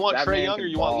jump. Hey, you want Trae Young or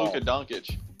you want Luka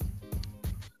Doncic?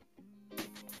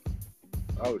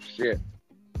 Oh shit.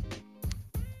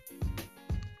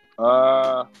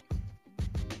 I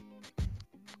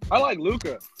like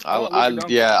Luka.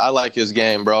 I like his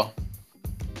game, bro.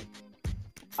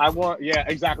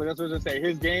 Exactly. That's what I was gonna say.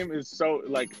 His game is so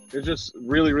it's just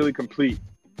really, really complete.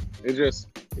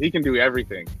 He can do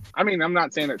everything. I mean, I'm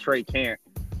not saying that Trae can't,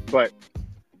 but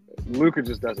Luka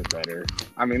just does it better.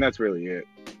 I mean, that's really it.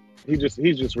 he's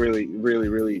just really, really,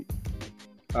 really.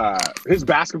 His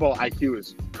basketball IQ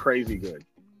is crazy good.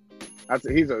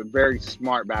 He's a very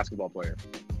smart basketball player.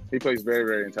 He plays very,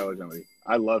 very intelligently.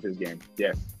 I love his game.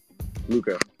 Yes,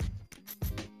 Luka.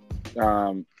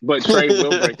 But Trey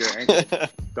will break your ankles.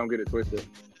 Don't get it twisted.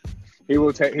 He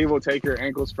will take your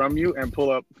ankles from you and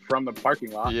pull up from the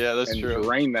parking lot. Yeah, that's and true.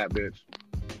 Drain that bitch.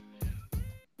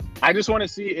 I just want to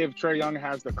see if Trae Young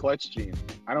has the clutch gene.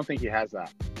 I don't think he has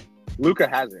that. Luka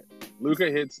has it.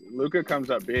 Luka comes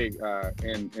up big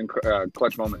in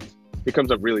clutch moments. He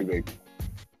comes up really big.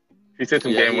 He's hit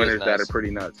some game winners that are pretty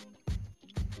nuts.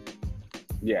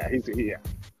 Yeah,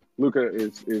 Luka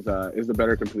is the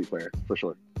better complete player for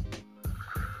sure.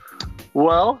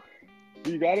 Well,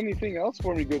 you got anything else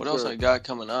for me, good What sir? else I got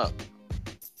coming up?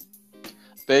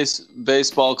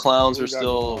 Baseball clowns are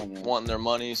still wanting their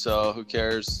money, so who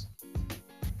cares?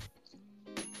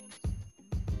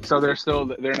 So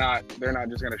they're not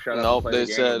just gonna shut up. Nope, and play they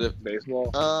the said game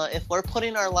baseball. If we're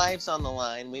putting our lives on the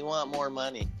line, we want more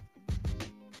money.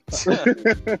 Yeah.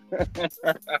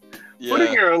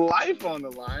 Putting your life on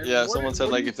the line. Yeah, someone said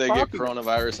like if they get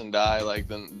coronavirus and die, like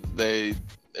then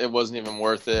it wasn't even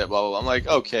worth it. Blah blah blah. I'm like,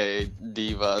 okay,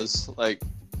 divas, like.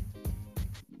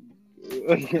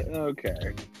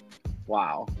 Okay.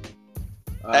 Wow.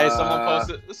 Hey,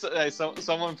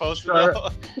 someone posted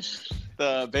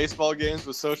the baseball games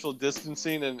with social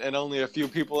distancing and only a few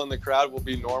people in the crowd will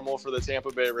be normal for the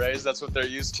Tampa Bay Rays. That's what they're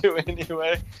used to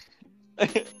anyway.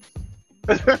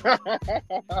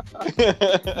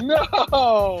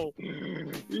 No.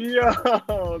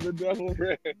 Yo, the Devil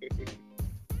Rays.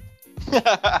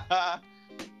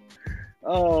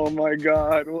 Oh my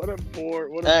God! What a poor.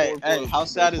 Hey! How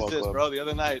sad is this, bro? The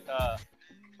other night,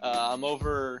 I'm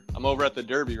over at the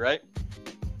Derby, right?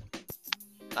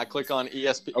 I click on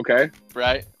ESPN. Okay.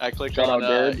 Right. I click on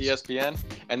ESPN,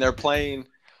 and they're playing.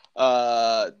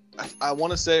 I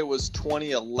want to say it was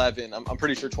 2011. I'm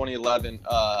pretty sure 2011.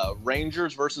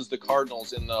 Rangers versus the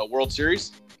Cardinals in the World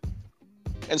Series.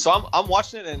 And so I'm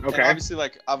watching it, and obviously,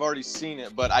 like I've already seen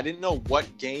it, but I didn't know what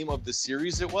game of the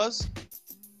series it was.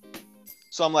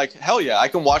 So I'm like, hell yeah, I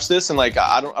can watch this, and like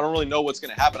I don't really know what's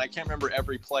gonna happen. I can't remember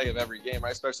every play of every game,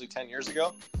 right? Especially 10 years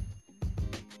ago.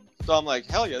 So I'm like,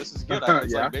 hell yeah, this is good.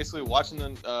 It's like basically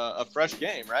watching a fresh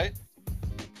game, right?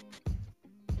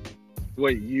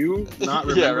 Wait, you not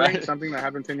remembering something that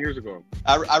happened 10 years ago?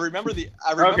 I remember the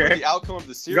outcome of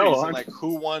the series and like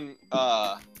who won.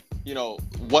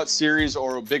 What series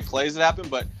or big plays that happened,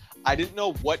 but I didn't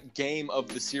know what game of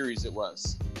the series it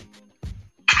was.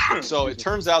 So it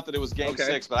turns out that it was game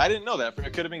 6, but I didn't know that.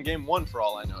 It could have been game 1 for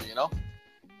all I know, you know?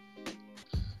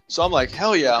 So I'm like,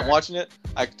 hell yeah, I'm watching it.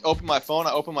 I open my phone,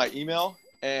 I open my email,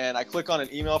 and I click on an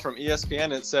email from ESPN,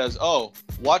 and it says, oh,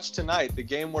 watch tonight, the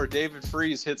game where David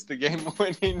Freese hits the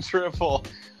game-winning triple.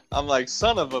 I'm like,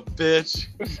 son of a bitch.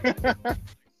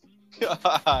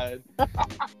 God.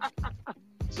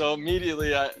 So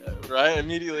immediately I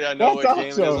know what game it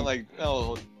is. I'm like,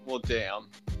 oh, well, damn.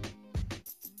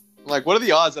 I'm like, what are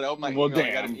the odds that I open my email and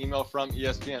I got an email from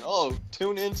ESPN? Oh,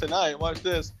 tune in tonight. Watch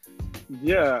this.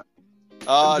 Yeah.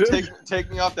 Take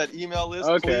me off that email list,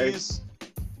 please.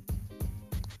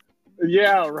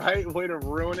 Yeah, right? Way to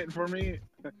ruin it for me.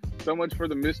 So much for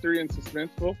the mystery and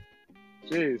suspenseful.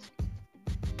 Jeez.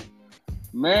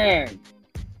 Man.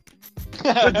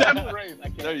 The Devil Rays.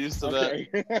 They're used to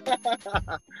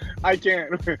that. I can't.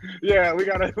 Yeah, we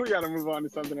gotta move on to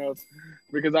something else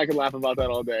because I could laugh about that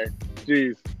all day.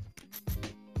 Jeez.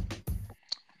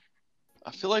 I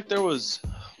feel like there was.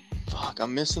 Fuck,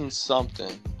 I'm missing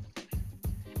something.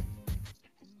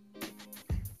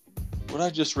 What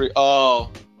I just read? Oh,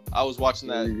 I was watching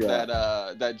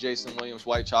that Jason Williams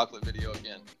white chocolate video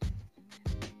again.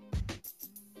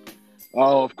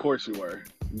 Oh, of course you were.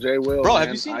 Jay Will, bro, man, have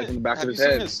you seen eyes in the back of his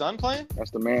head. Seen his son playing?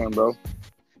 That's the man, bro.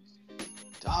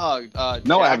 Dog. No,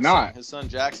 Jackson, I have not. His son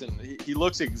Jackson. He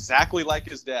looks exactly like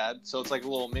his dad, so it's like a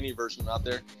little mini version out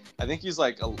there. I think he's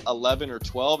like 11 or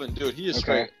 12, and dude, he is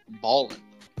straight balling.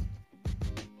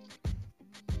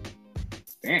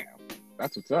 Damn,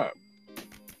 that's what's up.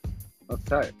 That's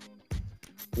tight.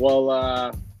 Well,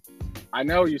 I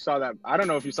know you saw that. I don't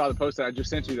know if you saw the post that I just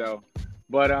sent you though.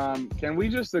 But can we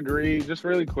just agree, just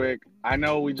really quick? I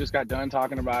know we just got done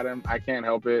talking about him. I can't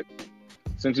help it.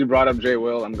 Since you brought up Jay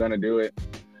Will, I'm gonna do it.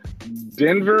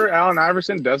 Denver, Allen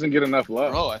Iverson doesn't get enough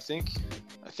love. Bro, I think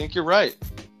you're right.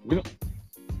 We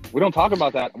don't talk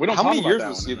about that. We don't. How talk many about years that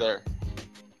was he there?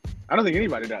 I don't think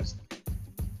anybody does.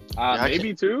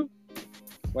 Maybe 2,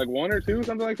 like 1 or 2,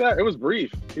 something like that. It was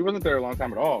brief. He wasn't there a long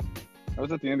time at all. That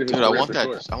was at the end of his career.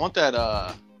 I want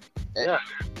that.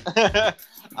 Yeah.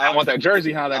 I want that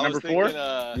jersey, huh? That I number was 4?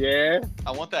 thinking, Yeah.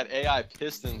 I want that AI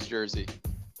Pistons jersey.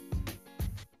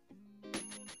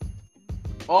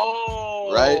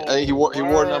 Oh, Right? I think he wore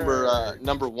word.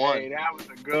 number 1. Hey, that was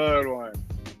a good one.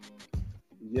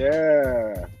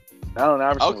 Yeah. Allen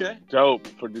Iverson was Okay. dope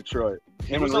for Detroit.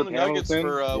 He Him was and on the Rip Nuggets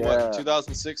Hamilton, for yeah.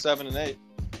 2006, 7, and 8.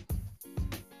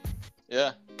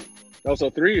 Yeah. Also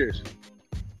 3 years.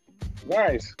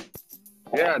 Nice.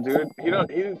 Yeah, dude.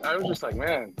 I was just like,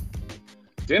 man,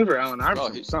 Denver Allen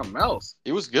Iverson was something else.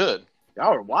 He was good.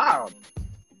 Y'all were wild.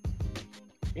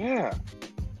 Yeah.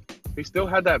 He still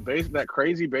had that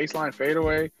crazy baseline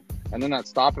fadeaway, and then that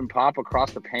stop and pop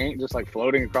across the paint, just like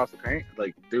floating across the paint.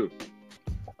 Like, dude,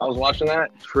 I was watching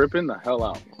that, tripping the hell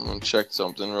out. I'm gonna check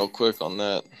something real quick on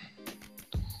that.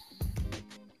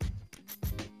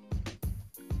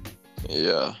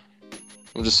 Yeah,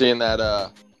 I'm just seeing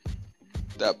that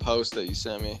post that you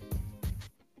sent me.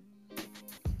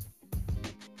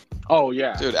 Oh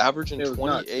yeah, dude, averaging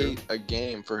 28 nuts, a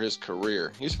game for his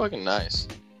career. He's fucking nice.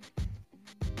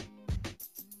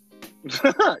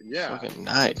 Yeah, fucking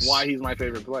nice. That's why he's my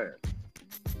favorite player.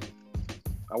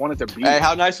 I wanted to beat. Hey,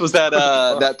 how nice was that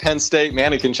that Penn State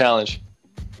mannequin challenge,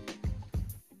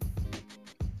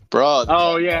 bro?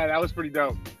 Oh yeah, that was pretty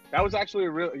dope. That was actually a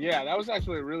really good. That was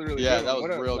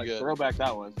what real good. Throwback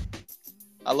that was.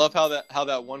 I love how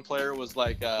that one player was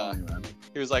like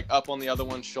he was like up on the other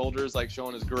one's shoulders, like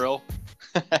showing his grill.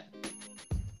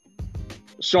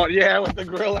 Yeah, with the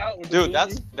grill out. Dude,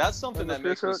 that's something that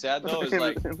makes me sad though. Is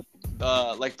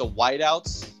like the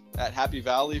whiteouts at Happy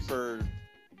Valley for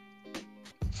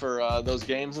those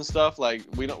games and stuff. Like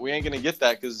we ain't gonna get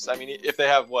that because I mean, if they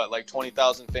have like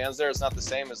 20,000 fans there, it's not the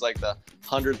same as like the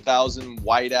 100,000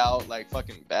 whiteout. Like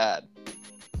fucking bad.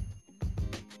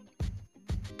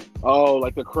 Oh,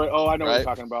 like I know what you're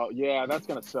talking about. Yeah, that's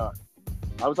gonna suck.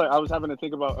 I was having to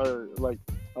think about, or like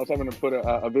I was having to put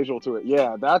a visual to it.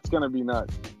 Yeah, that's gonna be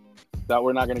nuts. That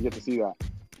we're not gonna get to see that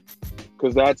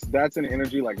because that's an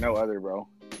energy like no other, bro.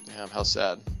 Damn, how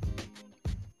sad.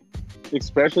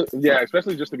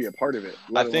 Especially just to be a part of it.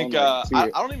 I think I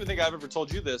don't even think I've ever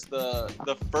told you this.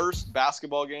 The first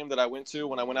basketball game that I went to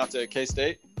when I went out to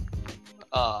K-State,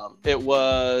 it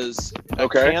was a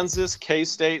Kansas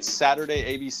K-State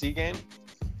Saturday ABC game,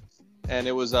 and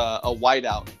it was a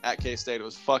whiteout at K-State. It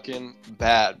was fucking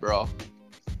bad, bro.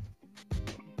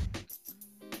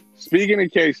 Speaking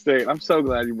of K-State, I'm so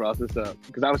glad you brought this up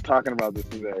because I was talking about this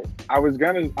today. I was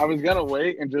gonna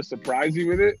wait and just surprise you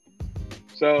with it.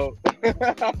 So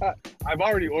I've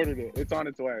already ordered it. It's on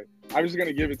its way. I was just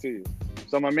gonna give it to you.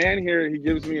 So my man here, he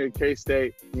gives me a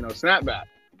K-State, snapback,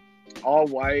 all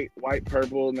white,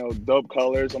 purple, dope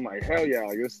colors. I'm like, hell yeah,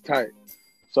 like this is tight.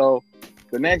 So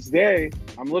the next day,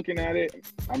 I'm looking at it.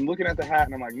 I'm looking at the hat,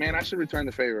 and I'm like, man, I should return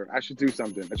the favor. I should do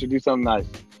something. I should do something nice.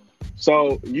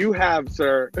 So you have,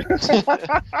 sir.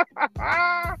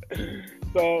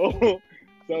 so,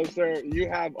 sir, you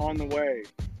have on the way.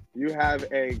 You have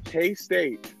a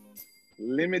K-State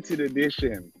limited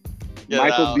edition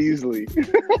Michael Beasley.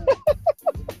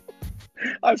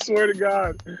 I swear to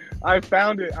God, I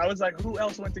found it. I was like, who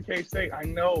else went to K-State? I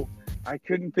know. I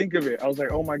couldn't think of it. I was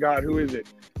like, oh my God, who is it?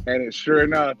 And sure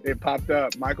enough, it popped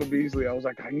up. Michael Beasley. I was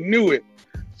like, I knew it.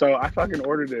 So I fucking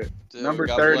ordered it. Dude, number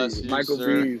 30, Michael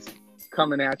Beasley.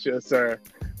 Coming at you, sir.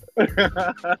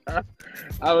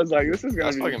 I was like, this is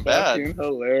going to be fucking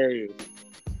hilarious.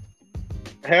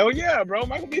 Hell yeah, bro.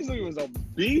 Michael Beasley was a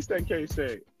beast at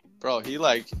K-State. Bro, he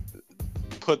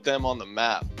put them on the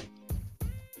map.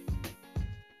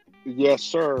 Yes,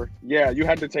 sir. Yeah, you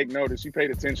had to take notice. You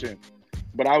paid attention.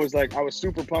 But I was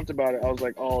super pumped about it. I was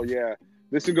like, oh yeah,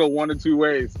 this could go one of two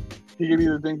ways. He could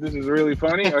either think this is really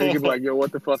funny or he could be like, yo,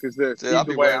 what the fuck is this? Dude,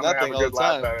 Either way, I'm going to have a good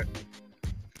laugh at it.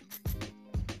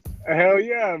 Hell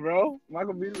yeah, bro.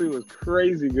 Michael Beasley was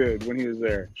crazy good when he was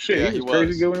there. Shit, yeah, he was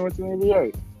crazy good when he went to the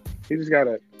NBA. He just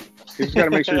gotta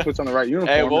make sure he puts on the right uniform.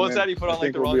 Hey, what was that? He put on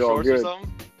the wrong shorts or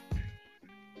something?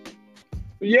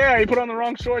 Yeah, he put on the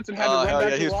wrong shorts and had to run back to the locker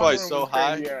room. He was probably so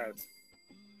high.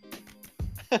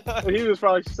 He was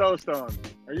probably so stoned.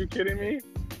 Are you kidding me?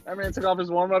 That man took off his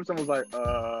warm-ups and was like,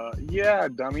 yeah,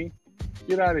 dummy.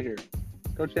 Get out of here.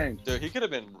 Go change. Dude, he could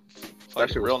have been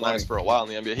fucking real nice for a while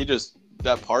in the NBA.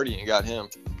 That partying got him.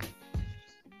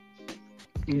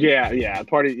 Yeah,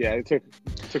 party. Yeah, it took.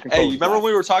 Hey, you remember when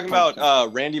we were talking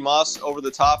about Randy Moss over the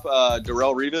top,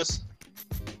 Darrelle Revis?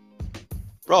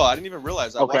 Bro, I didn't even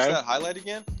realize. I watched that highlight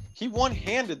again. He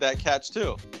one-handed that catch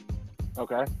too.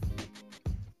 Okay.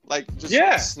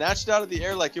 Snatched out of the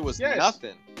air like it was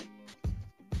nothing.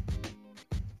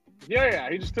 Yeah.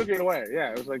 He just took it away. Yeah,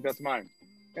 it was like, that's mine.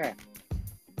 Yeah.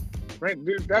 Right,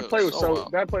 dude. That play was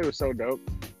so dope.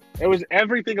 It was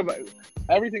everything about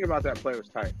that play was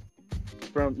tight.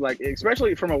 From like,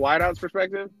 especially from a wideout's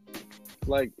perspective,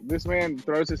 like this man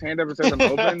throws his hand up and says, "I'm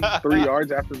open," 3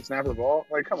 yards after the snap of the ball.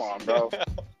 Like, come on, bro. Get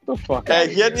the fuck out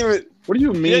of He hadn't here. even. What do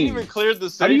you mean? He hadn't even cleared the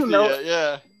safety How do you know? yet.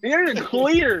 Yeah. He hadn't even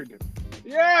cleared.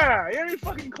 Yeah, he hadn't even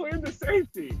fucking cleared the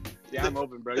safety. Yeah, I'm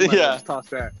open, bro. You might just toss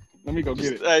that. Let me go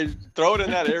get it. Hey, throw it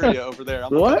in that area over there.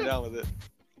 I'm gonna come down with it.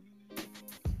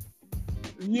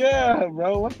 Yeah,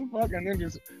 bro. What the fuck? And then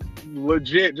just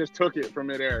legit just took it from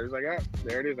midair. He's like, ah,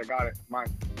 there it is. I got it. Mine.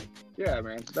 Yeah,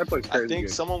 man. That plays crazy. I think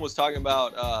good. someone was talking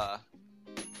about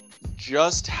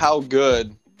just how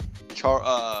good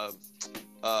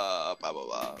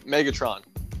Megatron.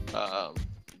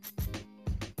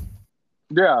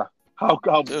 Yeah. How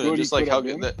Dude, good just like how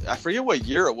good. I forget what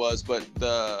year it was, but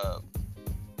the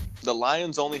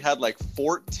Lions only had like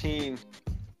 14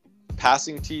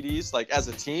 passing TDs, like as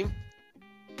a team,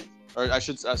 or I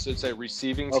should say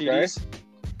receiving TDs.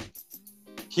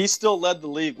 He still led the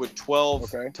league with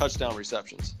 12 touchdown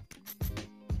receptions.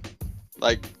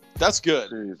 Like, that's good.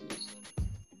 Jesus.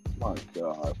 My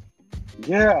God.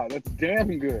 Yeah, that's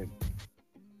damn good.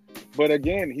 But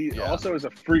again, he also is a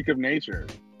freak of nature.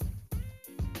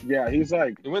 Yeah, he's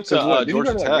like. He went to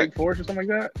Georgia Tech. Wake Forest or something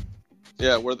like that?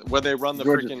 Yeah, where they run the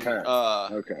Georgia freaking Tech.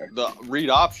 the read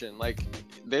option. Like,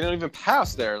 they don't even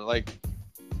pass there. Like,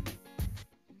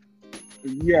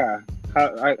 yeah,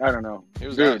 I don't know. He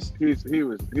was Dude, nice. He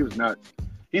was nuts.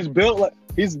 He's built like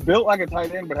a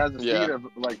tight end, but has the speed of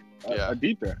like a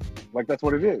deep threat. Like that's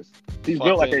what it is. He's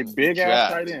built like a big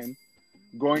ass tight end,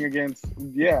 going against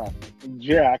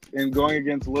jacked and going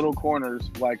against little corners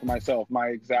like myself, my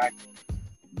exact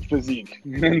physique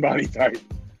and body type.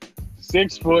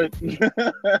 6 foot,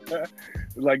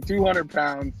 like 200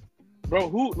 pounds, bro.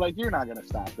 Who like you're not gonna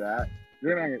stop that.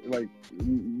 You're not like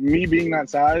me being that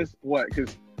size. What?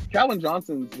 Because Calvin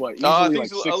Johnson's what? I think like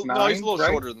 6'9", no, he's a little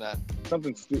shorter than that.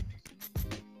 Something stupid.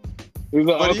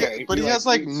 But he has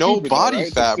like no body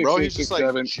fat, bro. He's just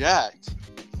like jacked.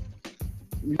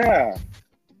 Yeah,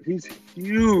 he's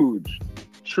huge.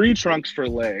 Tree trunks for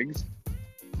legs,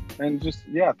 and just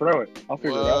throw it. I'll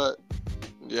figure it out.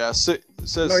 Yeah, it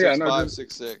says 6'5",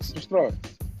 6'6". Just throw it.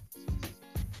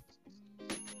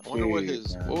 I wonder what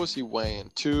was he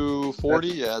weighing? 240?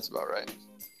 Yeah, that's about right.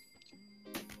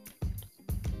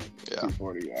 Yeah.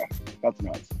 240, yeah. That's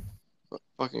nuts.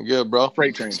 Fucking good, bro.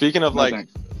 Freight train. Speaking of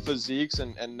physiques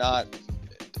and not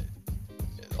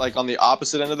like on the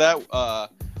opposite end of that,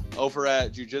 over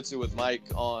at Jiu-Jitsu with Mike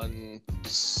on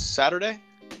Saturday.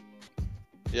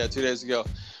 Yeah, 2 days ago.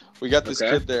 We got this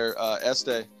kid there,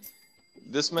 Este.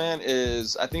 This man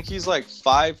is, I think he's like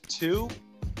 5'2",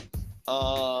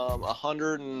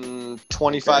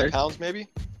 125 pounds maybe.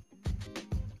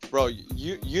 Bro,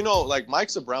 you know, like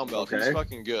Mike's a brown belt. He's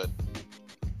fucking good.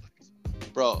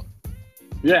 Bro.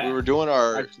 Yeah. We were doing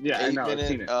our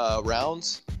 8-minute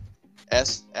rounds.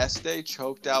 Este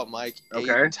choked out Mike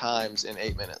 8 times in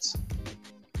 8 minutes.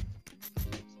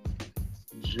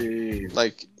 Jeez.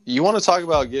 Like, you want to talk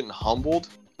about getting humbled?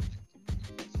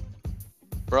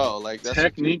 Bro, like that's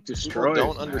technique destroys.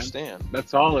 People don't understand.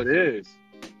 That's all it is.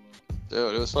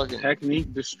 Dude, it was fucking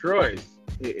technique destroys.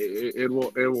 It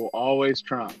will always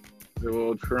trump. It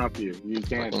will trump you. You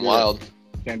can't do wild.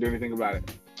 Can't do anything about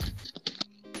it.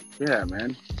 Yeah,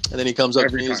 man. And then he comes up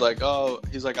to me, he's like, I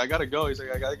gotta go. He's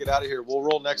like, I gotta get out of here. We'll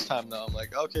roll next time though. I'm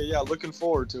like, okay, yeah, looking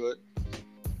forward to it.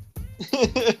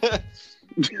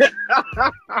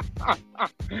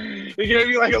 He gave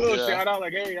you like a little shout out,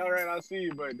 like, "Hey, all right, I'll see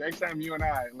you." But next time, you and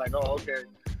I, like, "Oh, okay."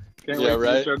 Can't wait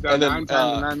right. To and then 9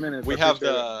 times in 9 minutes. We have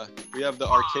the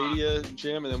Arcadia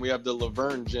gym, and then we have the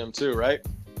Laverne gym too, right?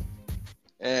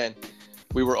 And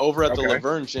we were over at the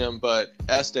Laverne gym, but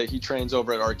Este, he trains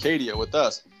over at Arcadia with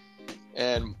us.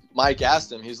 And Mike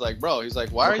asked him, he's like, bro,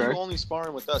 why are you only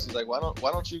sparring with us? He's like, why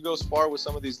don't you go spar with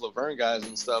some of these Laverne guys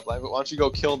and stuff? Like, why don't you go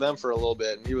kill them for a little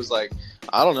bit? And he was like,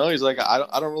 I don't know. He's like,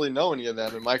 I don't really know any of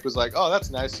them. And Mike was like, oh, that's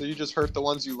nice. So you just hurt the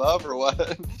ones you love or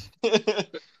what? I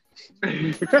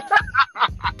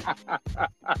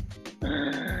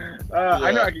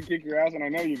know I can kick your ass, and I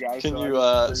know you guys. Can you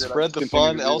spread the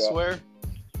fun elsewhere?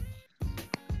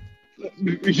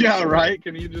 Yeah, right.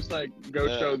 Can you just like go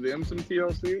show them some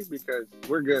TLC, because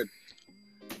we're good.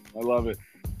 I love it.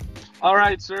 All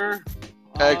right, sir.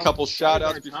 Hey, a couple shout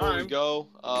outs before we go.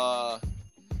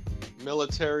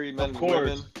 Military men and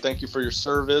women, thank you for your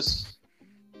service.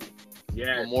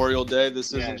 Yeah. Memorial Day.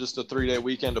 This isn't just a 3-day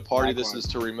weekend to party. This is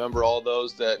to remember all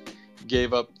those that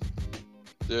gave up.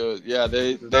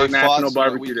 They fought so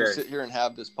that we can sit here and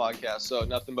have this podcast. So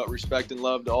nothing but respect and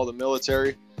love to all the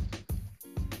military.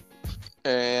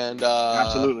 And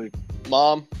absolutely,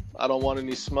 Mom, I don't want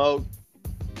any smoke.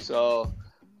 So.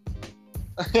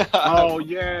 Oh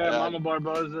yeah, Mama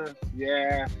Barboza.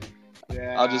 Yeah.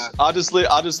 I'll just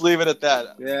leave it at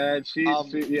that. Yeah.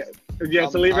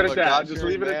 So leave it at that. Just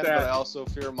leave it at that. But I also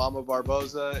fear Mama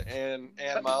Barboza and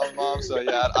my own mom. So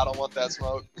yeah, I don't want that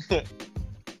smoke.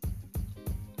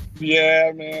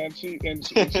 Yeah, man. She's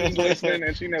listening,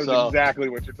 and she knows exactly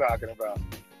what you're talking about.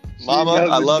 Mama,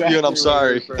 I love you, and I'm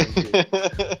sorry.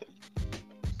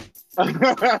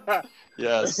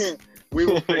 Yes. We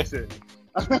will fix it.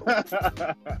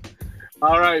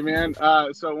 All right, man.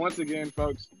 So once again,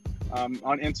 folks,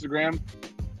 on Instagram,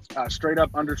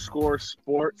 _sports_talk.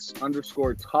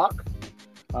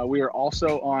 We are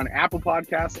also on Apple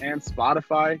Podcasts and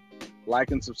Spotify.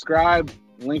 Like and subscribe.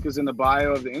 Link is in the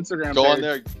bio of the Instagram Go page. on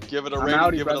there, give it a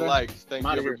rating, give it a like. Thank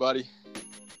you, everybody.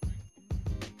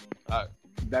 All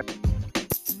right.